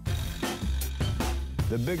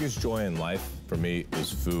 The biggest joy in life for me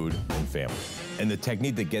is food and family. And the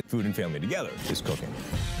technique that gets food and family together is cooking.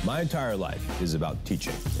 My entire life is about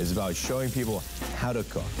teaching. It's about showing people how to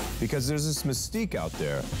cook. Because there's this mystique out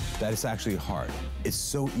there that it's actually hard. It's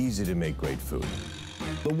so easy to make great food.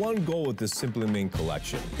 The one goal with this Simply Ming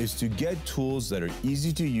collection is to get tools that are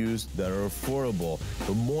easy to use, that are affordable,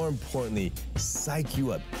 but more importantly, psych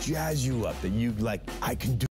you up, jazz you up, that you like, I can do